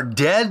they are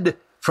dead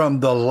from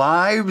the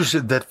lives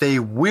that they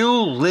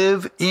will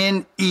live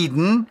in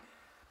Eden,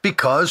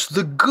 because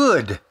the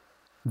good,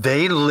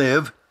 they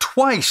live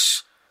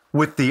twice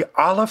with the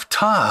Aleph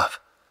Tav,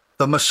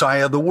 the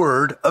Messiah, the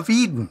Word of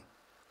Eden.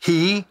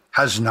 He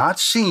has not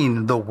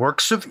seen the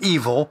works of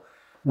evil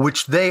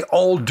which they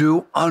all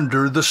do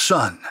under the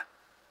sun.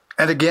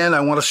 And again,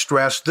 I want to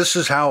stress, this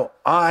is how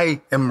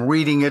I am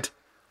reading it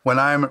when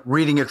I'm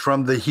reading it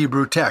from the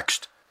Hebrew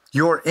text.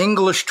 Your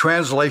English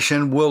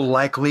translation will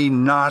likely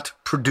not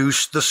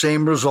produce the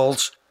same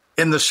results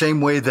in the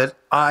same way that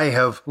I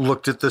have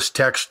looked at this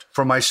text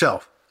for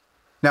myself.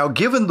 Now,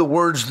 given the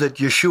words that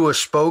Yeshua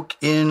spoke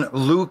in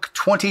Luke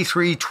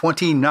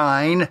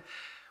 23:29,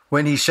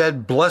 when he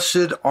said,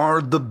 Blessed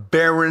are the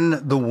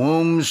barren, the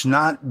wombs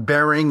not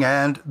bearing,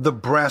 and the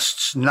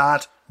breasts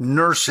not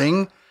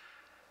nursing,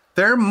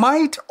 there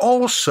might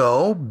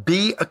also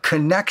be a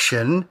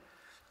connection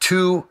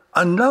to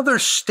another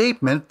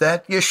statement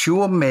that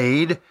Yeshua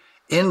made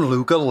in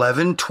Luke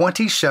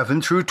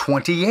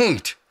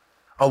 11:27-28.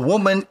 A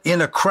woman in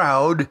a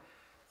crowd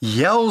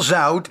yells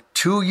out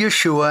to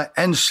Yeshua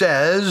and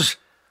says,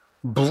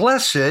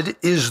 Blessed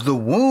is the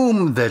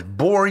womb that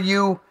bore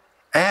you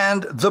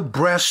and the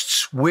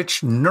breasts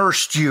which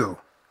nursed you.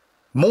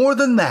 More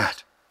than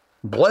that,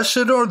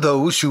 blessed are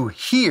those who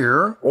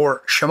hear,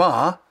 or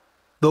Shema,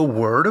 the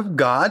word of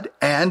God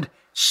and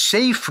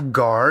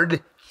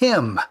safeguard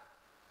him.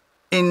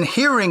 In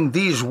hearing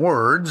these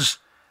words,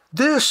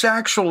 this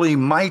actually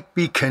might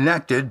be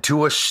connected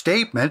to a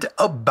statement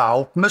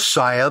about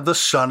Messiah, the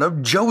son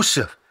of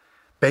Joseph,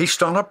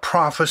 based on a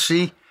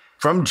prophecy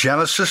from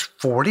Genesis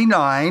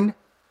 49,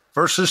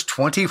 verses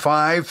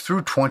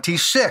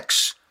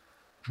 25-26.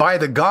 By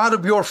the God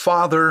of your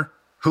father,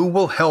 who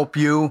will help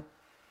you,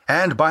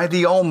 and by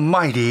the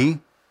Almighty,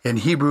 in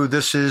Hebrew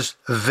this is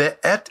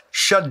Ve'et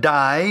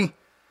Shaddai,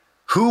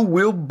 who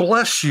will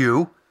bless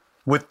you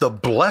with the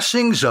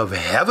blessings of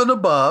heaven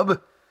above,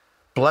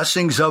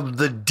 blessings of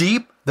the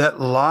deep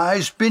that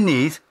lies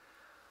beneath,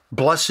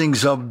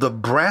 blessings of the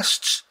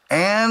breasts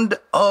and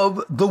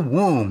of the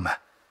womb.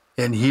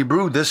 In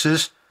Hebrew, this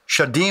is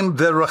Shadim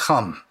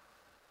Veracham.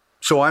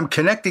 So I'm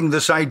connecting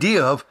this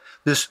idea of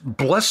this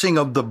blessing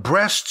of the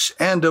breasts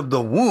and of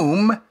the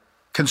womb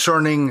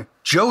concerning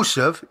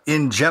Joseph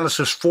in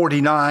Genesis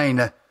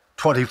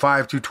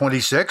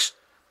 49:25-26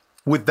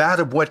 with that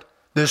of what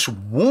this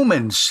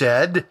woman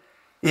said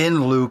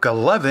in Luke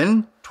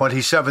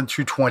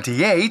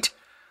 11:27-28,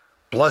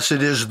 Blessed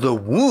is the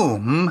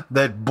womb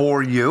that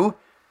bore you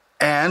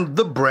and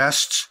the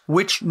breasts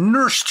which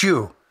nursed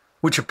you,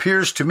 which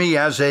appears to me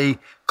as a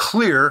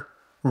clear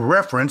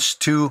reference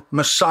to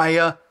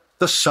Messiah,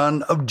 the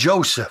son of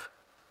Joseph.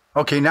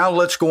 Okay, now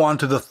let's go on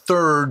to the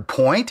third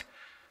point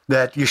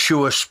that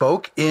Yeshua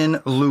spoke in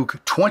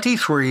Luke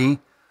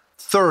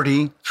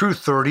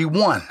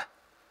 23:30-31.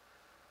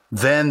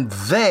 Then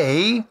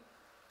they,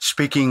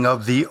 speaking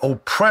of the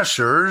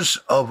oppressors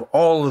of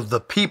all of the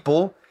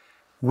people,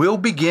 will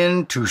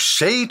begin to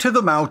say to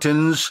the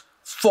mountains,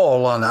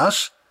 Fall on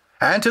us,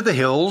 and to the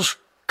hills,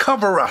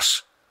 Cover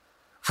us.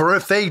 For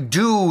if they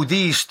do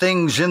these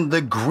things in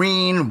the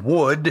green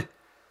wood,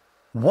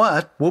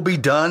 what will be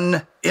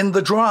done in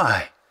the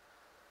dry?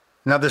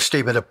 Now, this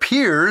statement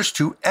appears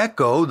to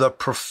echo the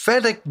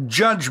prophetic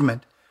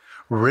judgment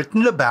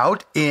written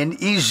about in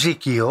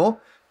Ezekiel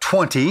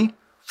 20,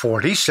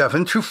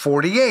 47 through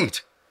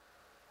 48.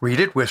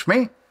 Read it with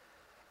me.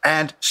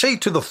 And say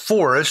to the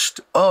forest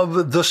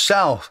of the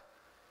south,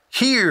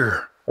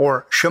 Hear,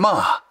 or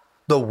Shema,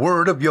 the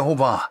word of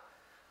Jehovah.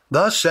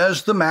 Thus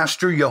says the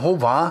Master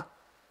Jehovah,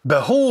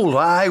 Behold,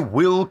 I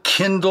will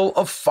kindle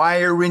a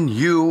fire in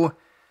you,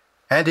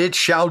 and it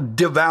shall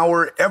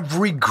devour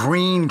every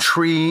green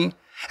tree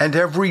and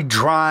every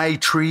dry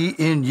tree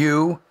in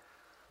you.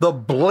 The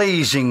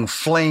blazing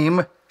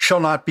flame shall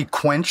not be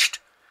quenched,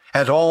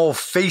 and all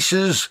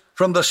faces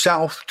from the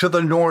south to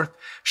the north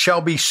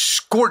shall be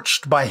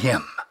scorched by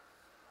him.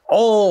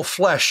 All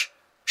flesh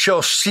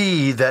shall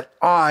see that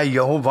I,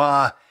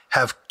 Jehovah,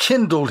 have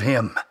kindled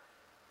him.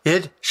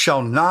 It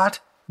shall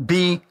not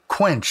be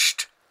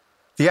quenched.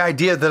 The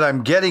idea that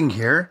I'm getting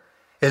here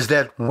is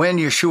that when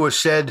Yeshua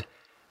said,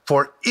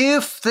 For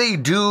if they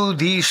do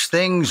these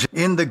things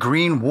in the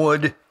green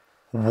wood,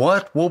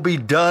 what will be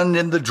done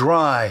in the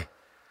dry?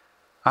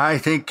 I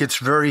think it's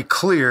very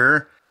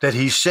clear that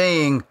he's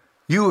saying,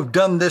 You have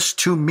done this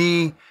to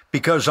me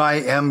because I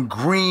am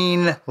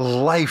green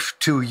life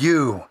to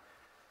you,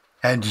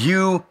 and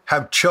you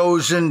have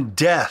chosen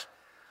death.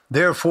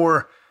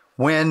 Therefore,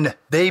 when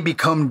they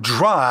become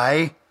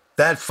dry,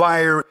 that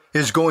fire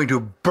is going to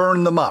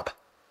burn them up.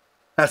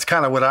 That's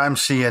kind of what I'm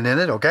seeing in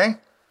it, okay?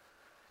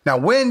 Now,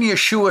 when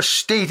Yeshua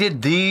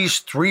stated these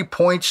 3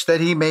 points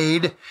that he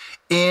made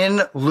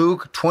in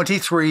Luke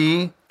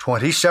 23,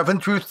 27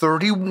 through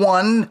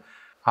 31,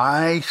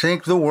 I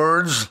think the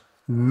words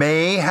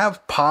may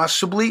have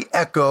possibly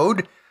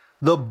echoed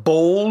the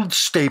bold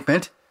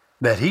statement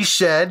that he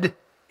said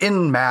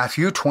in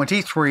Matthew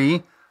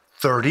 23,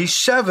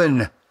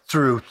 37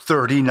 through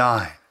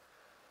 39.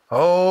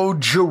 Oh,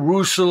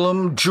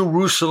 Jerusalem,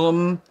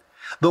 Jerusalem,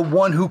 the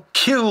one who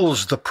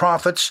kills the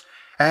prophets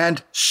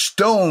and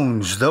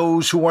stones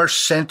those who are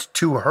sent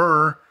to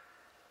her.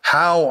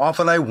 How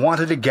often I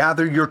wanted to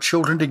gather your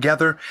children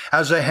together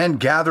as a hen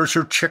gathers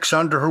her chicks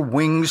under her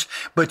wings,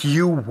 but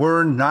you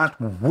were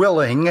not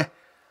willing.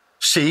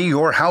 See,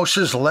 your house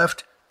is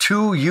left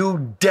to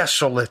you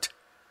desolate.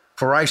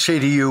 For I say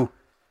to you,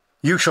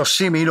 you shall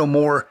see me no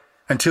more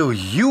until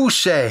you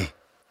say,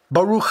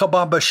 Baruch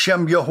haba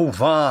b'shem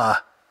Yehovah.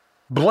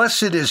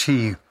 Blessed is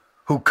he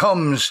who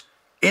comes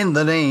in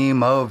the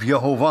name of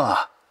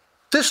Jehovah.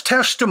 This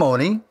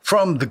testimony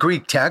from the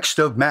Greek text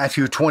of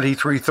Matthew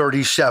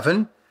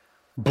 23:37,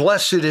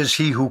 Blessed is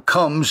he who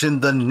comes in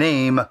the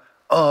name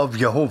of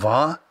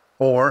Jehovah,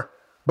 or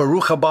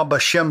Baruch haba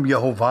b'shem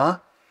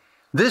Yehovah.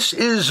 This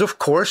is, of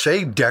course,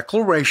 a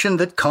declaration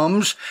that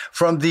comes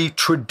from the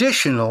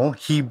traditional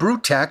Hebrew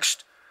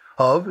text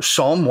of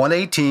Psalm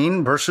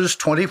 118, verses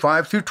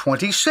 25 through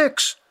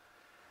 26.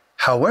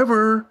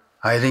 However,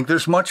 I think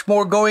there's much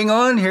more going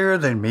on here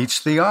than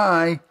meets the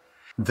eye.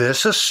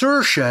 This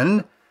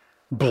assertion,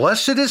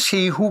 Blessed is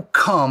he who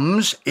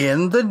comes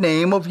in the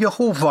name of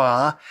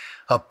Jehovah,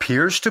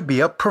 appears to be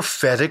a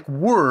prophetic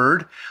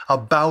word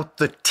about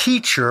the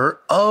teacher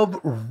of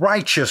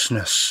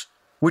righteousness,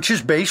 which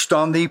is based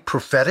on the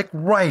prophetic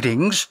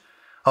writings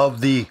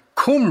of the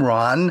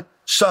Qumran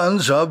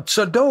sons of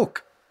Tzadok.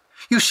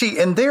 You see,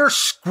 in their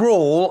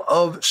scroll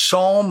of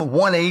Psalm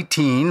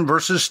 118,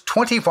 verses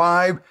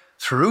 25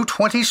 through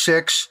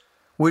 26,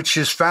 which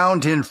is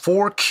found in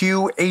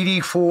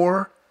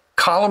 4Q84,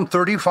 column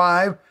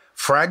 35,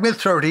 fragment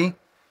 30,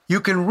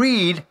 you can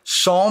read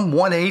Psalm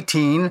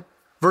 118,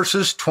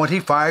 verses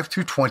 25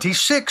 through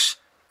 26,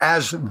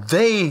 as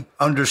they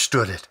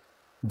understood it.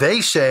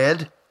 They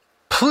said,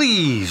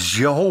 Please,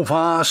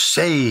 Jehovah,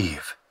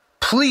 save.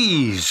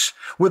 Please,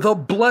 with a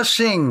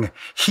blessing,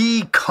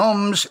 he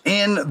comes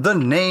in the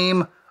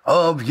name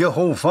of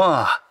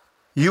Jehovah.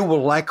 You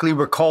will likely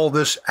recall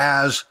this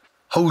as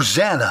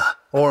Hosanna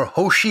or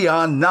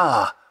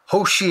Hoshiana,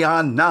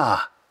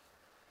 Hoshiana.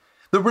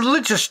 The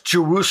religious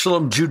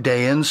Jerusalem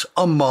Judeans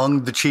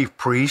among the chief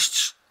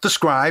priests, the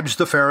scribes,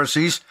 the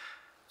Pharisees,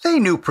 they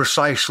knew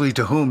precisely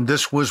to whom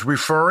this was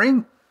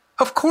referring.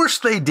 Of course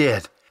they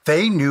did.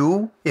 They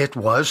knew it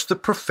was the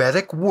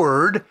prophetic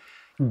word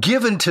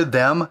given to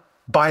them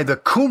by the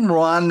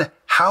Qumran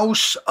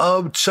house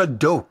of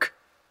Tzadok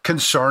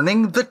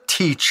concerning the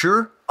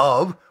teacher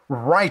of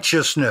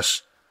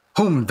righteousness,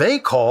 whom they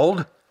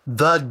called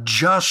the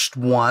Just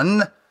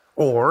One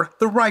or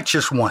the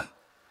Righteous One.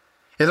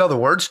 In other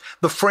words,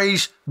 the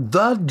phrase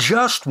the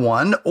Just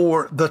One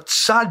or the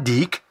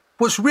Tzaddik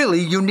was really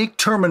unique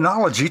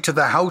terminology to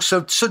the house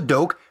of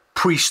Tzadok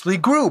priestly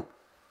group.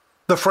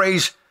 The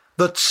phrase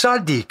the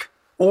Tzaddik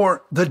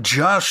or the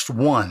Just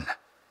One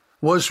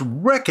was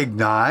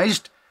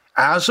recognized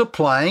as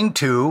applying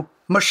to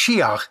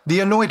Mashiach, the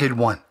Anointed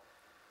One.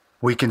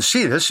 We can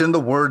see this in the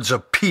words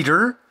of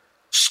Peter,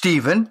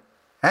 Stephen,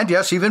 and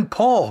yes, even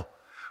Paul,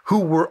 who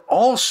were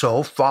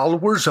also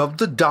followers of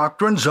the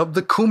doctrines of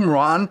the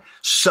Qumran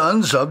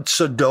sons of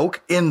Tzadok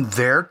in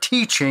their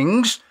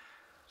teachings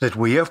that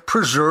we have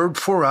preserved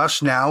for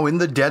us now in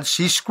the Dead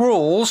Sea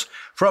Scrolls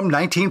from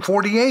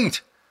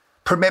 1948.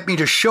 Permit me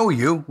to show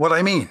you what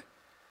I mean.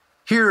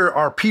 Here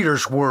are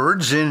Peter's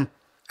words in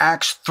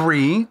Acts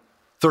 3,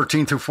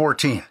 13 through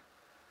 14.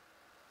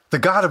 The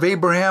God of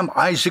Abraham,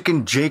 Isaac,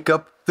 and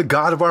Jacob, the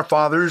God of our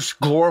fathers,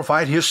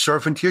 glorified his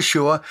servant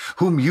Yeshua,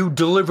 whom you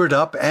delivered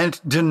up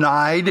and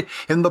denied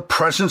in the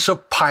presence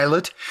of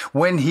Pilate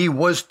when he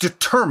was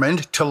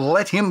determined to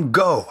let him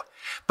go.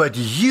 But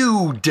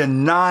you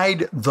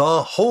denied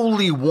the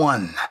Holy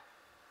One.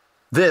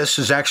 This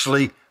is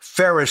actually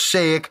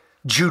Pharisaic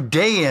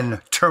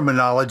Judean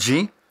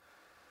terminology.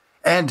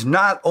 And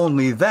not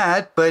only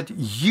that, but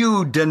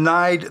you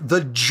denied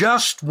the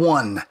Just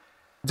One.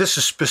 This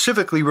is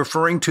specifically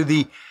referring to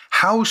the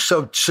House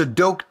of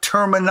Tzadok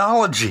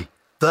terminology,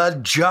 the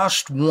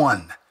Just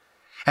One,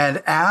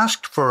 and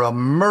asked for a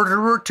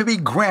murderer to be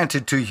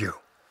granted to you.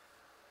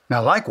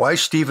 Now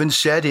likewise, Stephen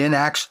said in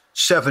Acts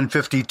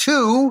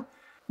 7:52,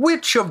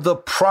 which of the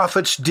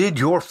prophets did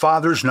your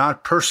fathers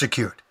not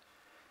persecute?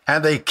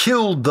 And they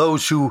killed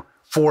those who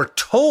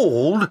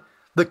foretold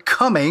the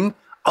coming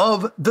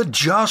of the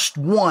Just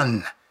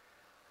One.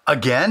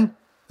 Again,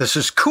 this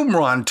is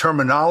Qumran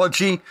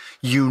terminology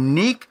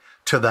unique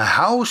to the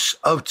House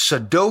of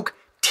Tzadok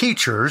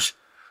teachers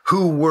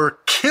who were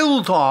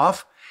killed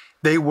off.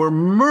 They were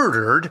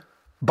murdered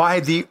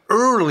by the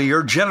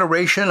earlier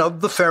generation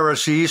of the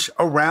Pharisees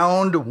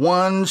around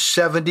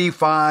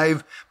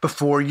 175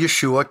 before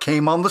Yeshua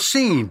came on the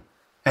scene.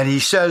 And he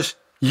says,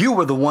 you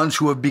were the ones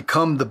who have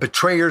become the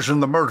betrayers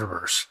and the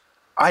murderers.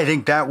 I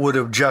think that would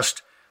have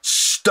just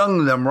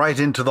stung them right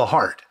into the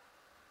heart.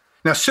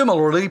 Now,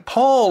 similarly,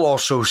 Paul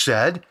also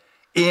said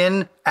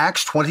in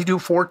Acts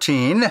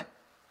 22:14,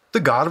 the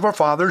God of our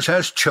fathers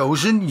has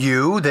chosen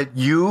you that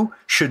you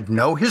should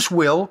know his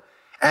will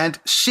and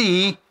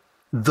see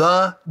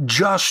the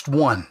Just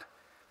One.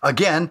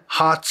 Again,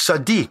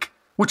 Ha-Tzaddik,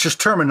 which is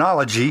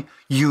terminology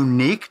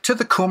unique to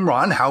the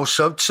Qumran House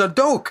of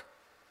Tzadok,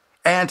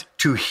 and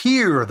to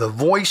hear the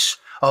voice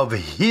of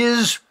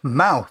his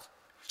mouth.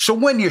 So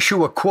when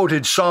Yeshua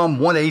quoted Psalm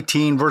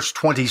 118, verse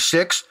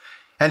 26,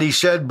 and he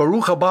said,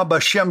 Baruch haba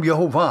b'Shem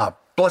Yehovah,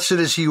 blessed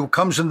is he who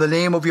comes in the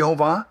name of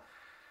Yehovah,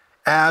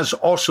 as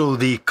also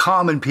the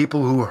common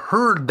people who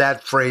heard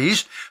that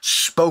phrase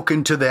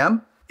spoken to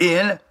them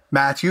in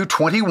Matthew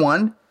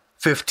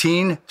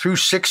 21:15 through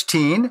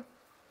 16,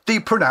 the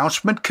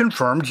pronouncement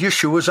confirmed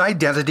Yeshua's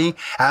identity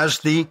as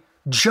the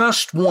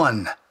Just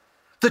One,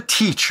 the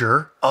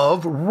teacher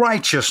of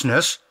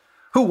righteousness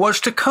who was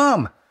to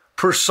come,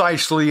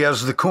 precisely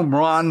as the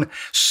Qumran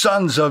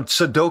sons of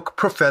Tzadok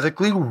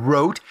prophetically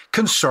wrote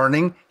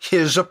concerning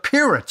his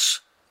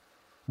appearance.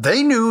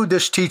 They knew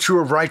this teacher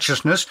of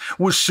righteousness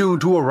was soon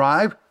to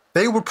arrive.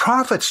 They were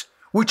prophets,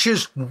 which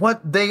is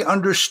what they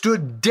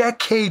understood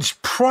decades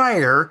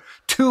prior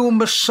to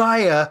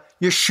Messiah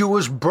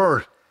Yeshua's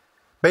birth,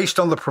 based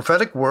on the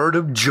prophetic word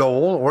of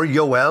Joel or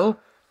Yoel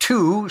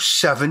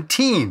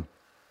 2:17.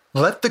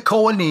 Let the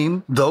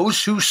Kohanim,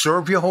 those who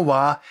serve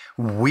Yehovah,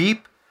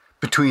 weep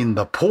between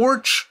the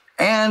porch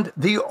and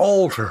the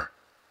altar.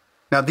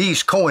 Now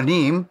these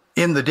Kohanim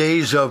in the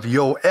days of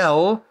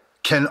Yoel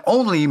can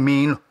only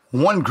mean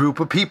one group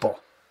of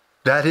people.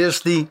 That is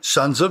the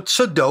sons of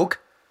Tzadok,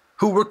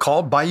 who were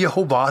called by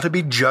Yehovah to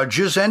be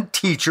judges and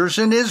teachers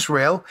in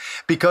Israel,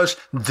 because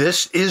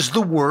this is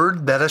the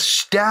word that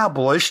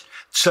established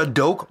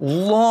Tzadok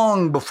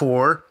long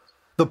before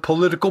the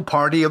political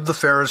party of the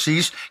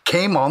Pharisees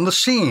came on the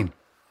scene.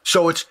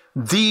 So it's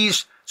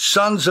these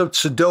sons of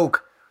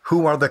Tzadok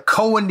who are the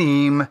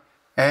Kohanim,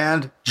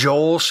 and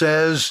Joel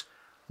says,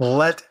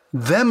 let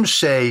them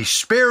say,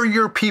 spare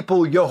your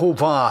people,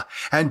 Yehovah,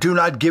 and do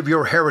not give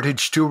your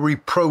heritage to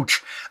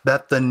reproach,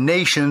 that the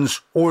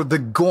nations or the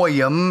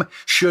Goyim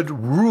should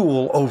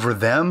rule over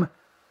them.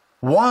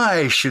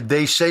 Why should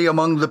they say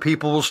among the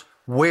peoples,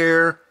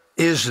 where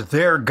is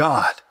their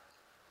God?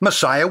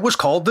 Messiah was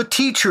called the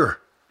teacher,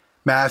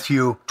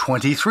 Matthew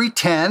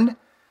 23:10,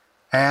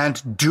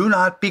 and do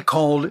not be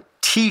called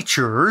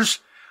teachers,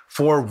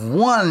 for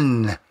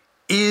one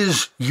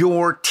is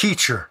your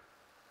teacher,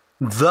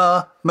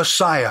 the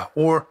Messiah,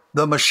 or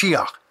the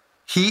Mashiach.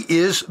 He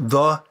is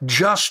the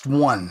Just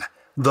One,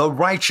 the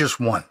Righteous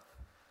One.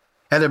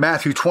 And in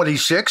Matthew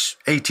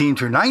 26:18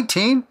 through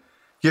 19,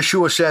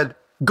 Yeshua said,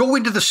 go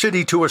into the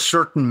city to a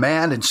certain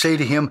man and say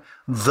to him,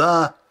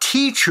 the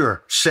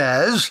teacher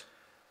says,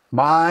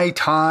 my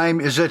time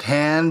is at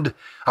hand.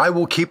 I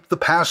will keep the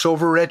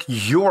Passover at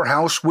your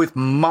house with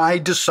my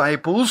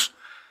disciples.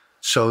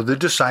 So the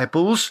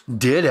disciples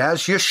did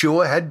as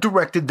Yeshua had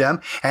directed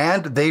them,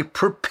 and they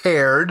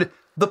prepared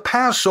the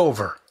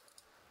Passover.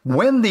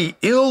 When the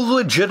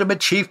illegitimate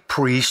chief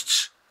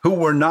priests, who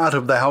were not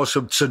of the house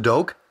of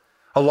Tzadok,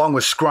 along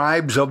with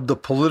scribes of the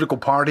political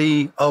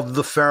party of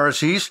the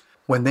Pharisees,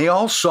 when they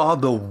all saw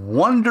the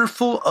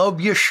wonderful of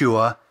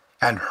Yeshua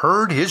and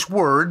heard his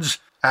words,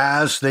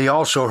 as they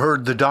also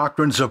heard the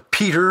doctrines of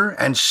Peter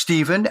and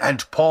Stephen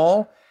and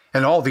Paul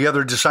and all the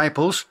other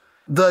disciples,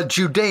 the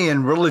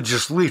Judean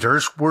religious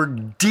leaders were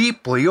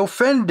deeply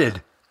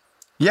offended.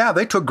 Yeah,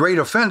 they took great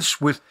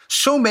offense with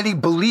so many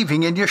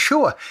believing in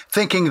Yeshua,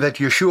 thinking that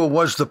Yeshua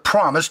was the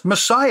promised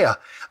Messiah,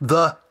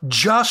 the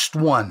Just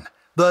One,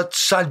 the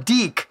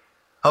Tzaddik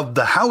of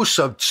the house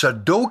of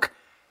Tzadok,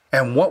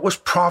 and what was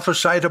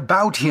prophesied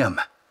about him.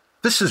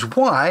 This is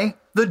why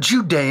the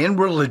Judean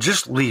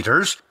religious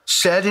leaders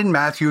said in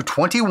Matthew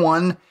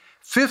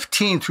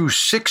 21:15 through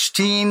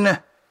 16,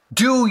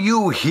 "Do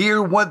you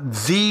hear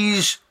what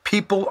these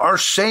people are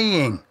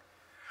saying?"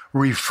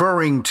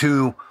 Referring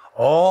to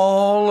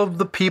all of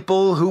the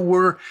people who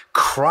were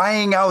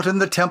crying out in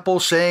the temple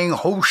saying,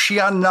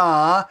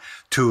 "Hosanna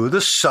to the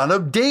Son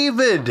of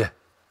David."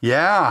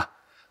 Yeah,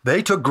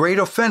 they took great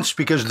offense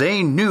because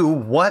they knew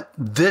what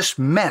this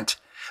meant.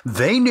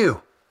 They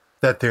knew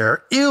that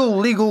their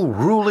illegal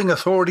ruling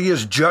authority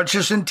as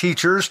judges and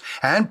teachers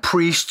and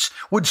priests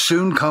would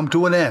soon come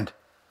to an end.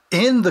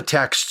 In the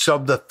texts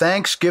of the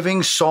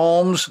Thanksgiving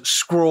Psalms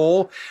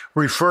scroll,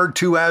 referred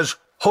to as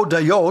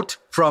Hodayot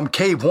from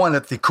Cave 1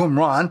 at the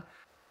Qumran,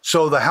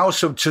 so the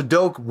house of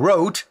Tzadok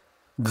wrote,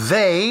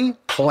 they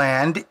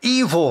planned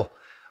evil.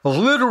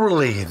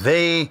 Literally,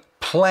 they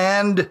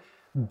planned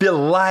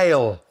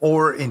Belial,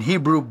 or in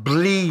Hebrew,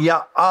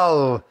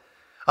 Belial,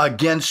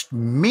 against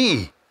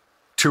me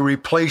to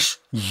replace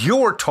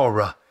your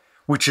Torah,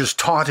 which is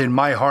taught in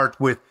my heart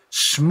with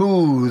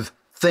smooth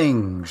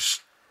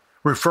things,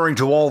 referring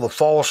to all the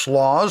false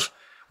laws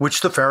which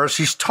the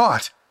Pharisees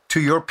taught to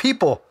your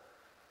people.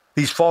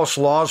 These false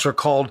laws are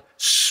called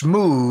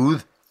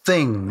smooth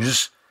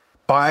things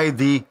by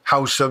the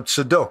house of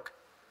Tzadok.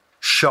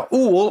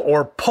 Shaul,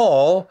 or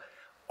Paul,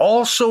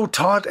 also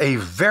taught a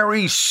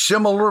very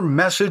similar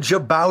message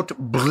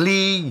about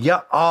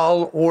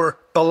Belial or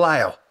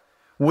Belial,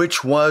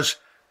 which was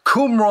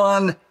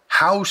Qumran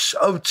house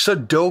of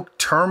Tzadok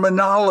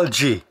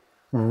terminology,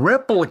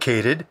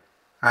 replicated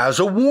as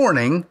a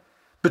warning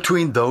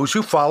between those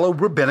who follow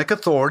rabbinic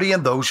authority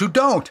and those who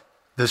don't.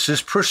 This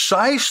is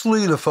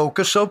precisely the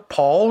focus of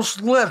Paul's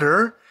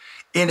letter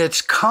in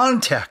its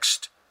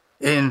context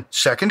in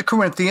 2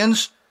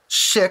 Corinthians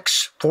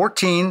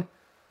 6:14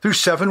 through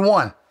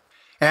 7:1.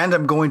 And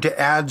I'm going to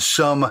add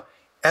some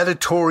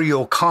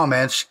editorial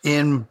comments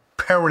in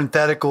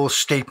parenthetical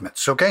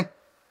statements, okay?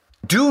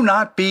 Do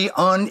not be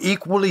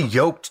unequally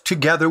yoked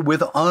together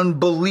with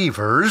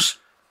unbelievers,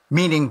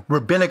 meaning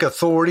rabbinic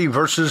authority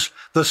versus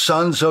the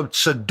sons of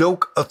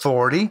Tzadok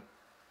authority.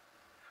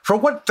 For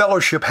what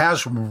fellowship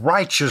has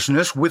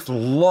righteousness with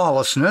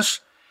lawlessness,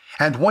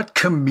 and what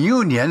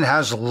communion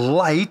has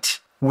light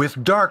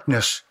with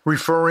darkness,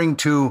 referring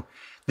to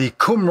the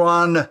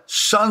Qumran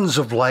sons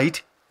of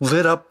light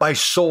lit up by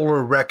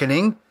solar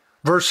reckoning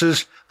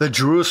versus the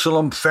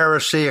Jerusalem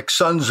Pharisaic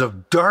sons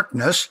of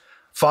darkness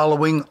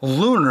following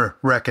lunar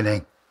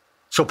reckoning.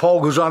 So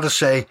Paul goes on to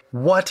say,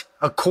 what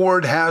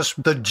accord has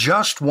the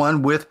just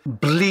one with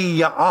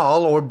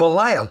Belial or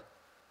Belial?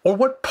 Or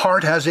what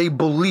part has a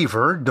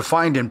believer,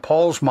 defined in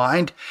Paul's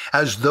mind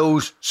as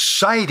those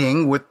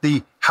siding with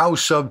the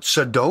house of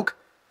Tzadok,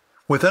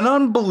 with an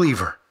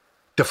unbeliever,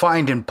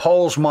 defined in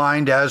Paul's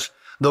mind as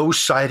those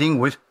siding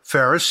with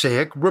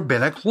Pharisaic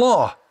rabbinic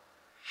law?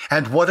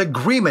 And what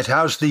agreement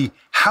has the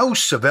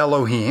house of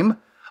Elohim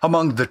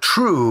among the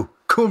true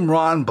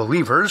Qumran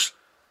believers?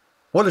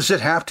 What does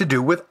it have to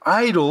do with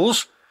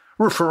idols,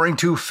 referring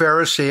to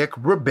Pharisaic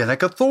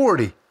rabbinic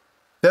authority?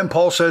 Then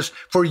Paul says,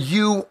 for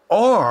you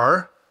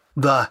are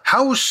the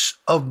house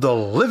of the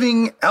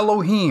living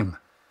Elohim.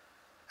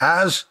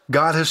 As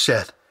God has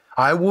said,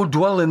 I will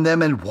dwell in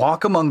them and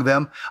walk among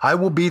them. I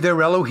will be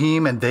their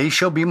Elohim, and they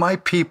shall be my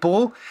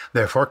people.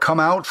 Therefore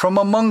come out from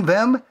among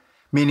them,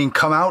 meaning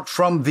come out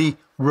from the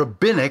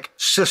rabbinic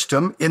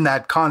system in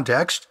that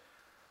context.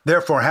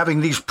 Therefore,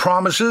 having these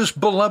promises,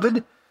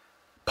 beloved,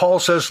 Paul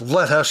says,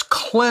 let us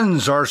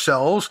cleanse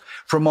ourselves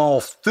from all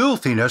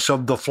filthiness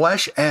of the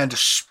flesh and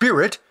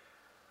spirit,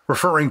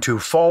 referring to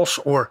false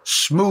or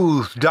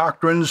smooth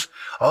doctrines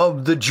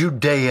of the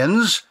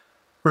Judeans,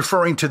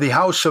 referring to the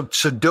house of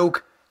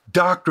Tzadok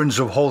doctrines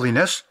of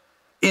holiness,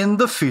 in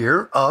the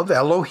fear of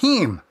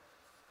Elohim.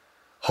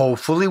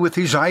 Hopefully, with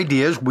these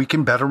ideas, we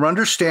can better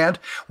understand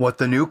what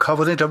the new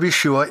covenant of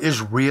Yeshua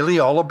is really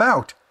all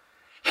about.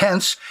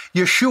 Hence,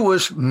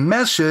 Yeshua's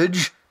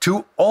message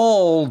to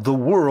all the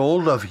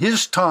world of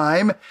his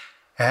time,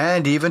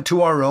 and even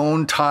to our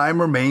own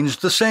time, remains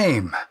the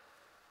same.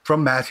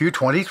 From Matthew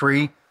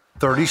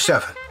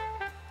 23:37.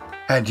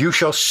 And you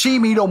shall see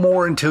me no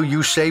more until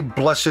you say,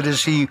 blessed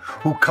is he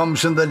who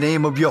comes in the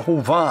name of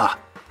Yehovah.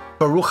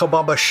 Baruch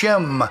haba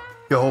b'shem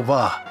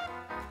Yehovah.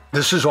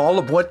 This is all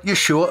of what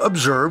Yeshua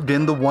observed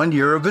in the 1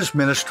 year of his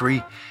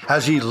ministry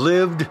as he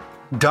lived,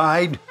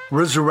 died,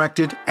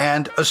 resurrected,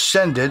 and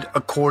ascended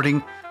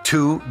according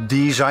to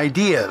these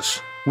ideas,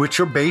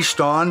 which are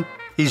based on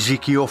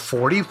Ezekiel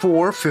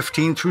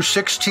 44:15 through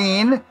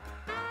 16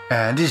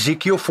 and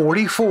Ezekiel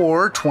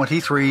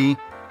 44:23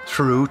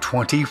 through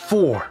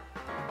 24.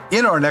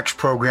 In our next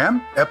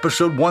program,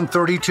 episode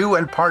 132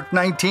 and part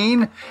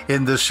 19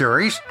 in this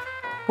series,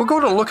 we're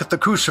going to look at the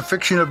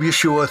crucifixion of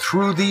Yeshua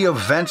through the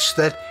events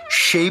that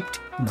shaped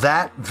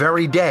that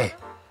very day.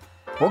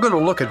 We're going to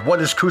look at what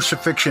his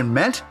crucifixion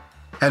meant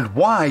and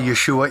why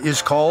Yeshua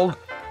is called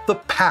the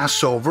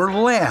Passover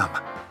Lamb.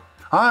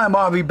 I'm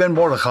Avi Ben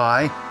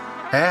Mordechai,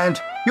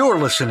 and you're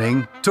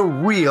listening to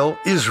Real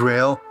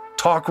Israel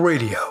Talk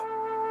Radio.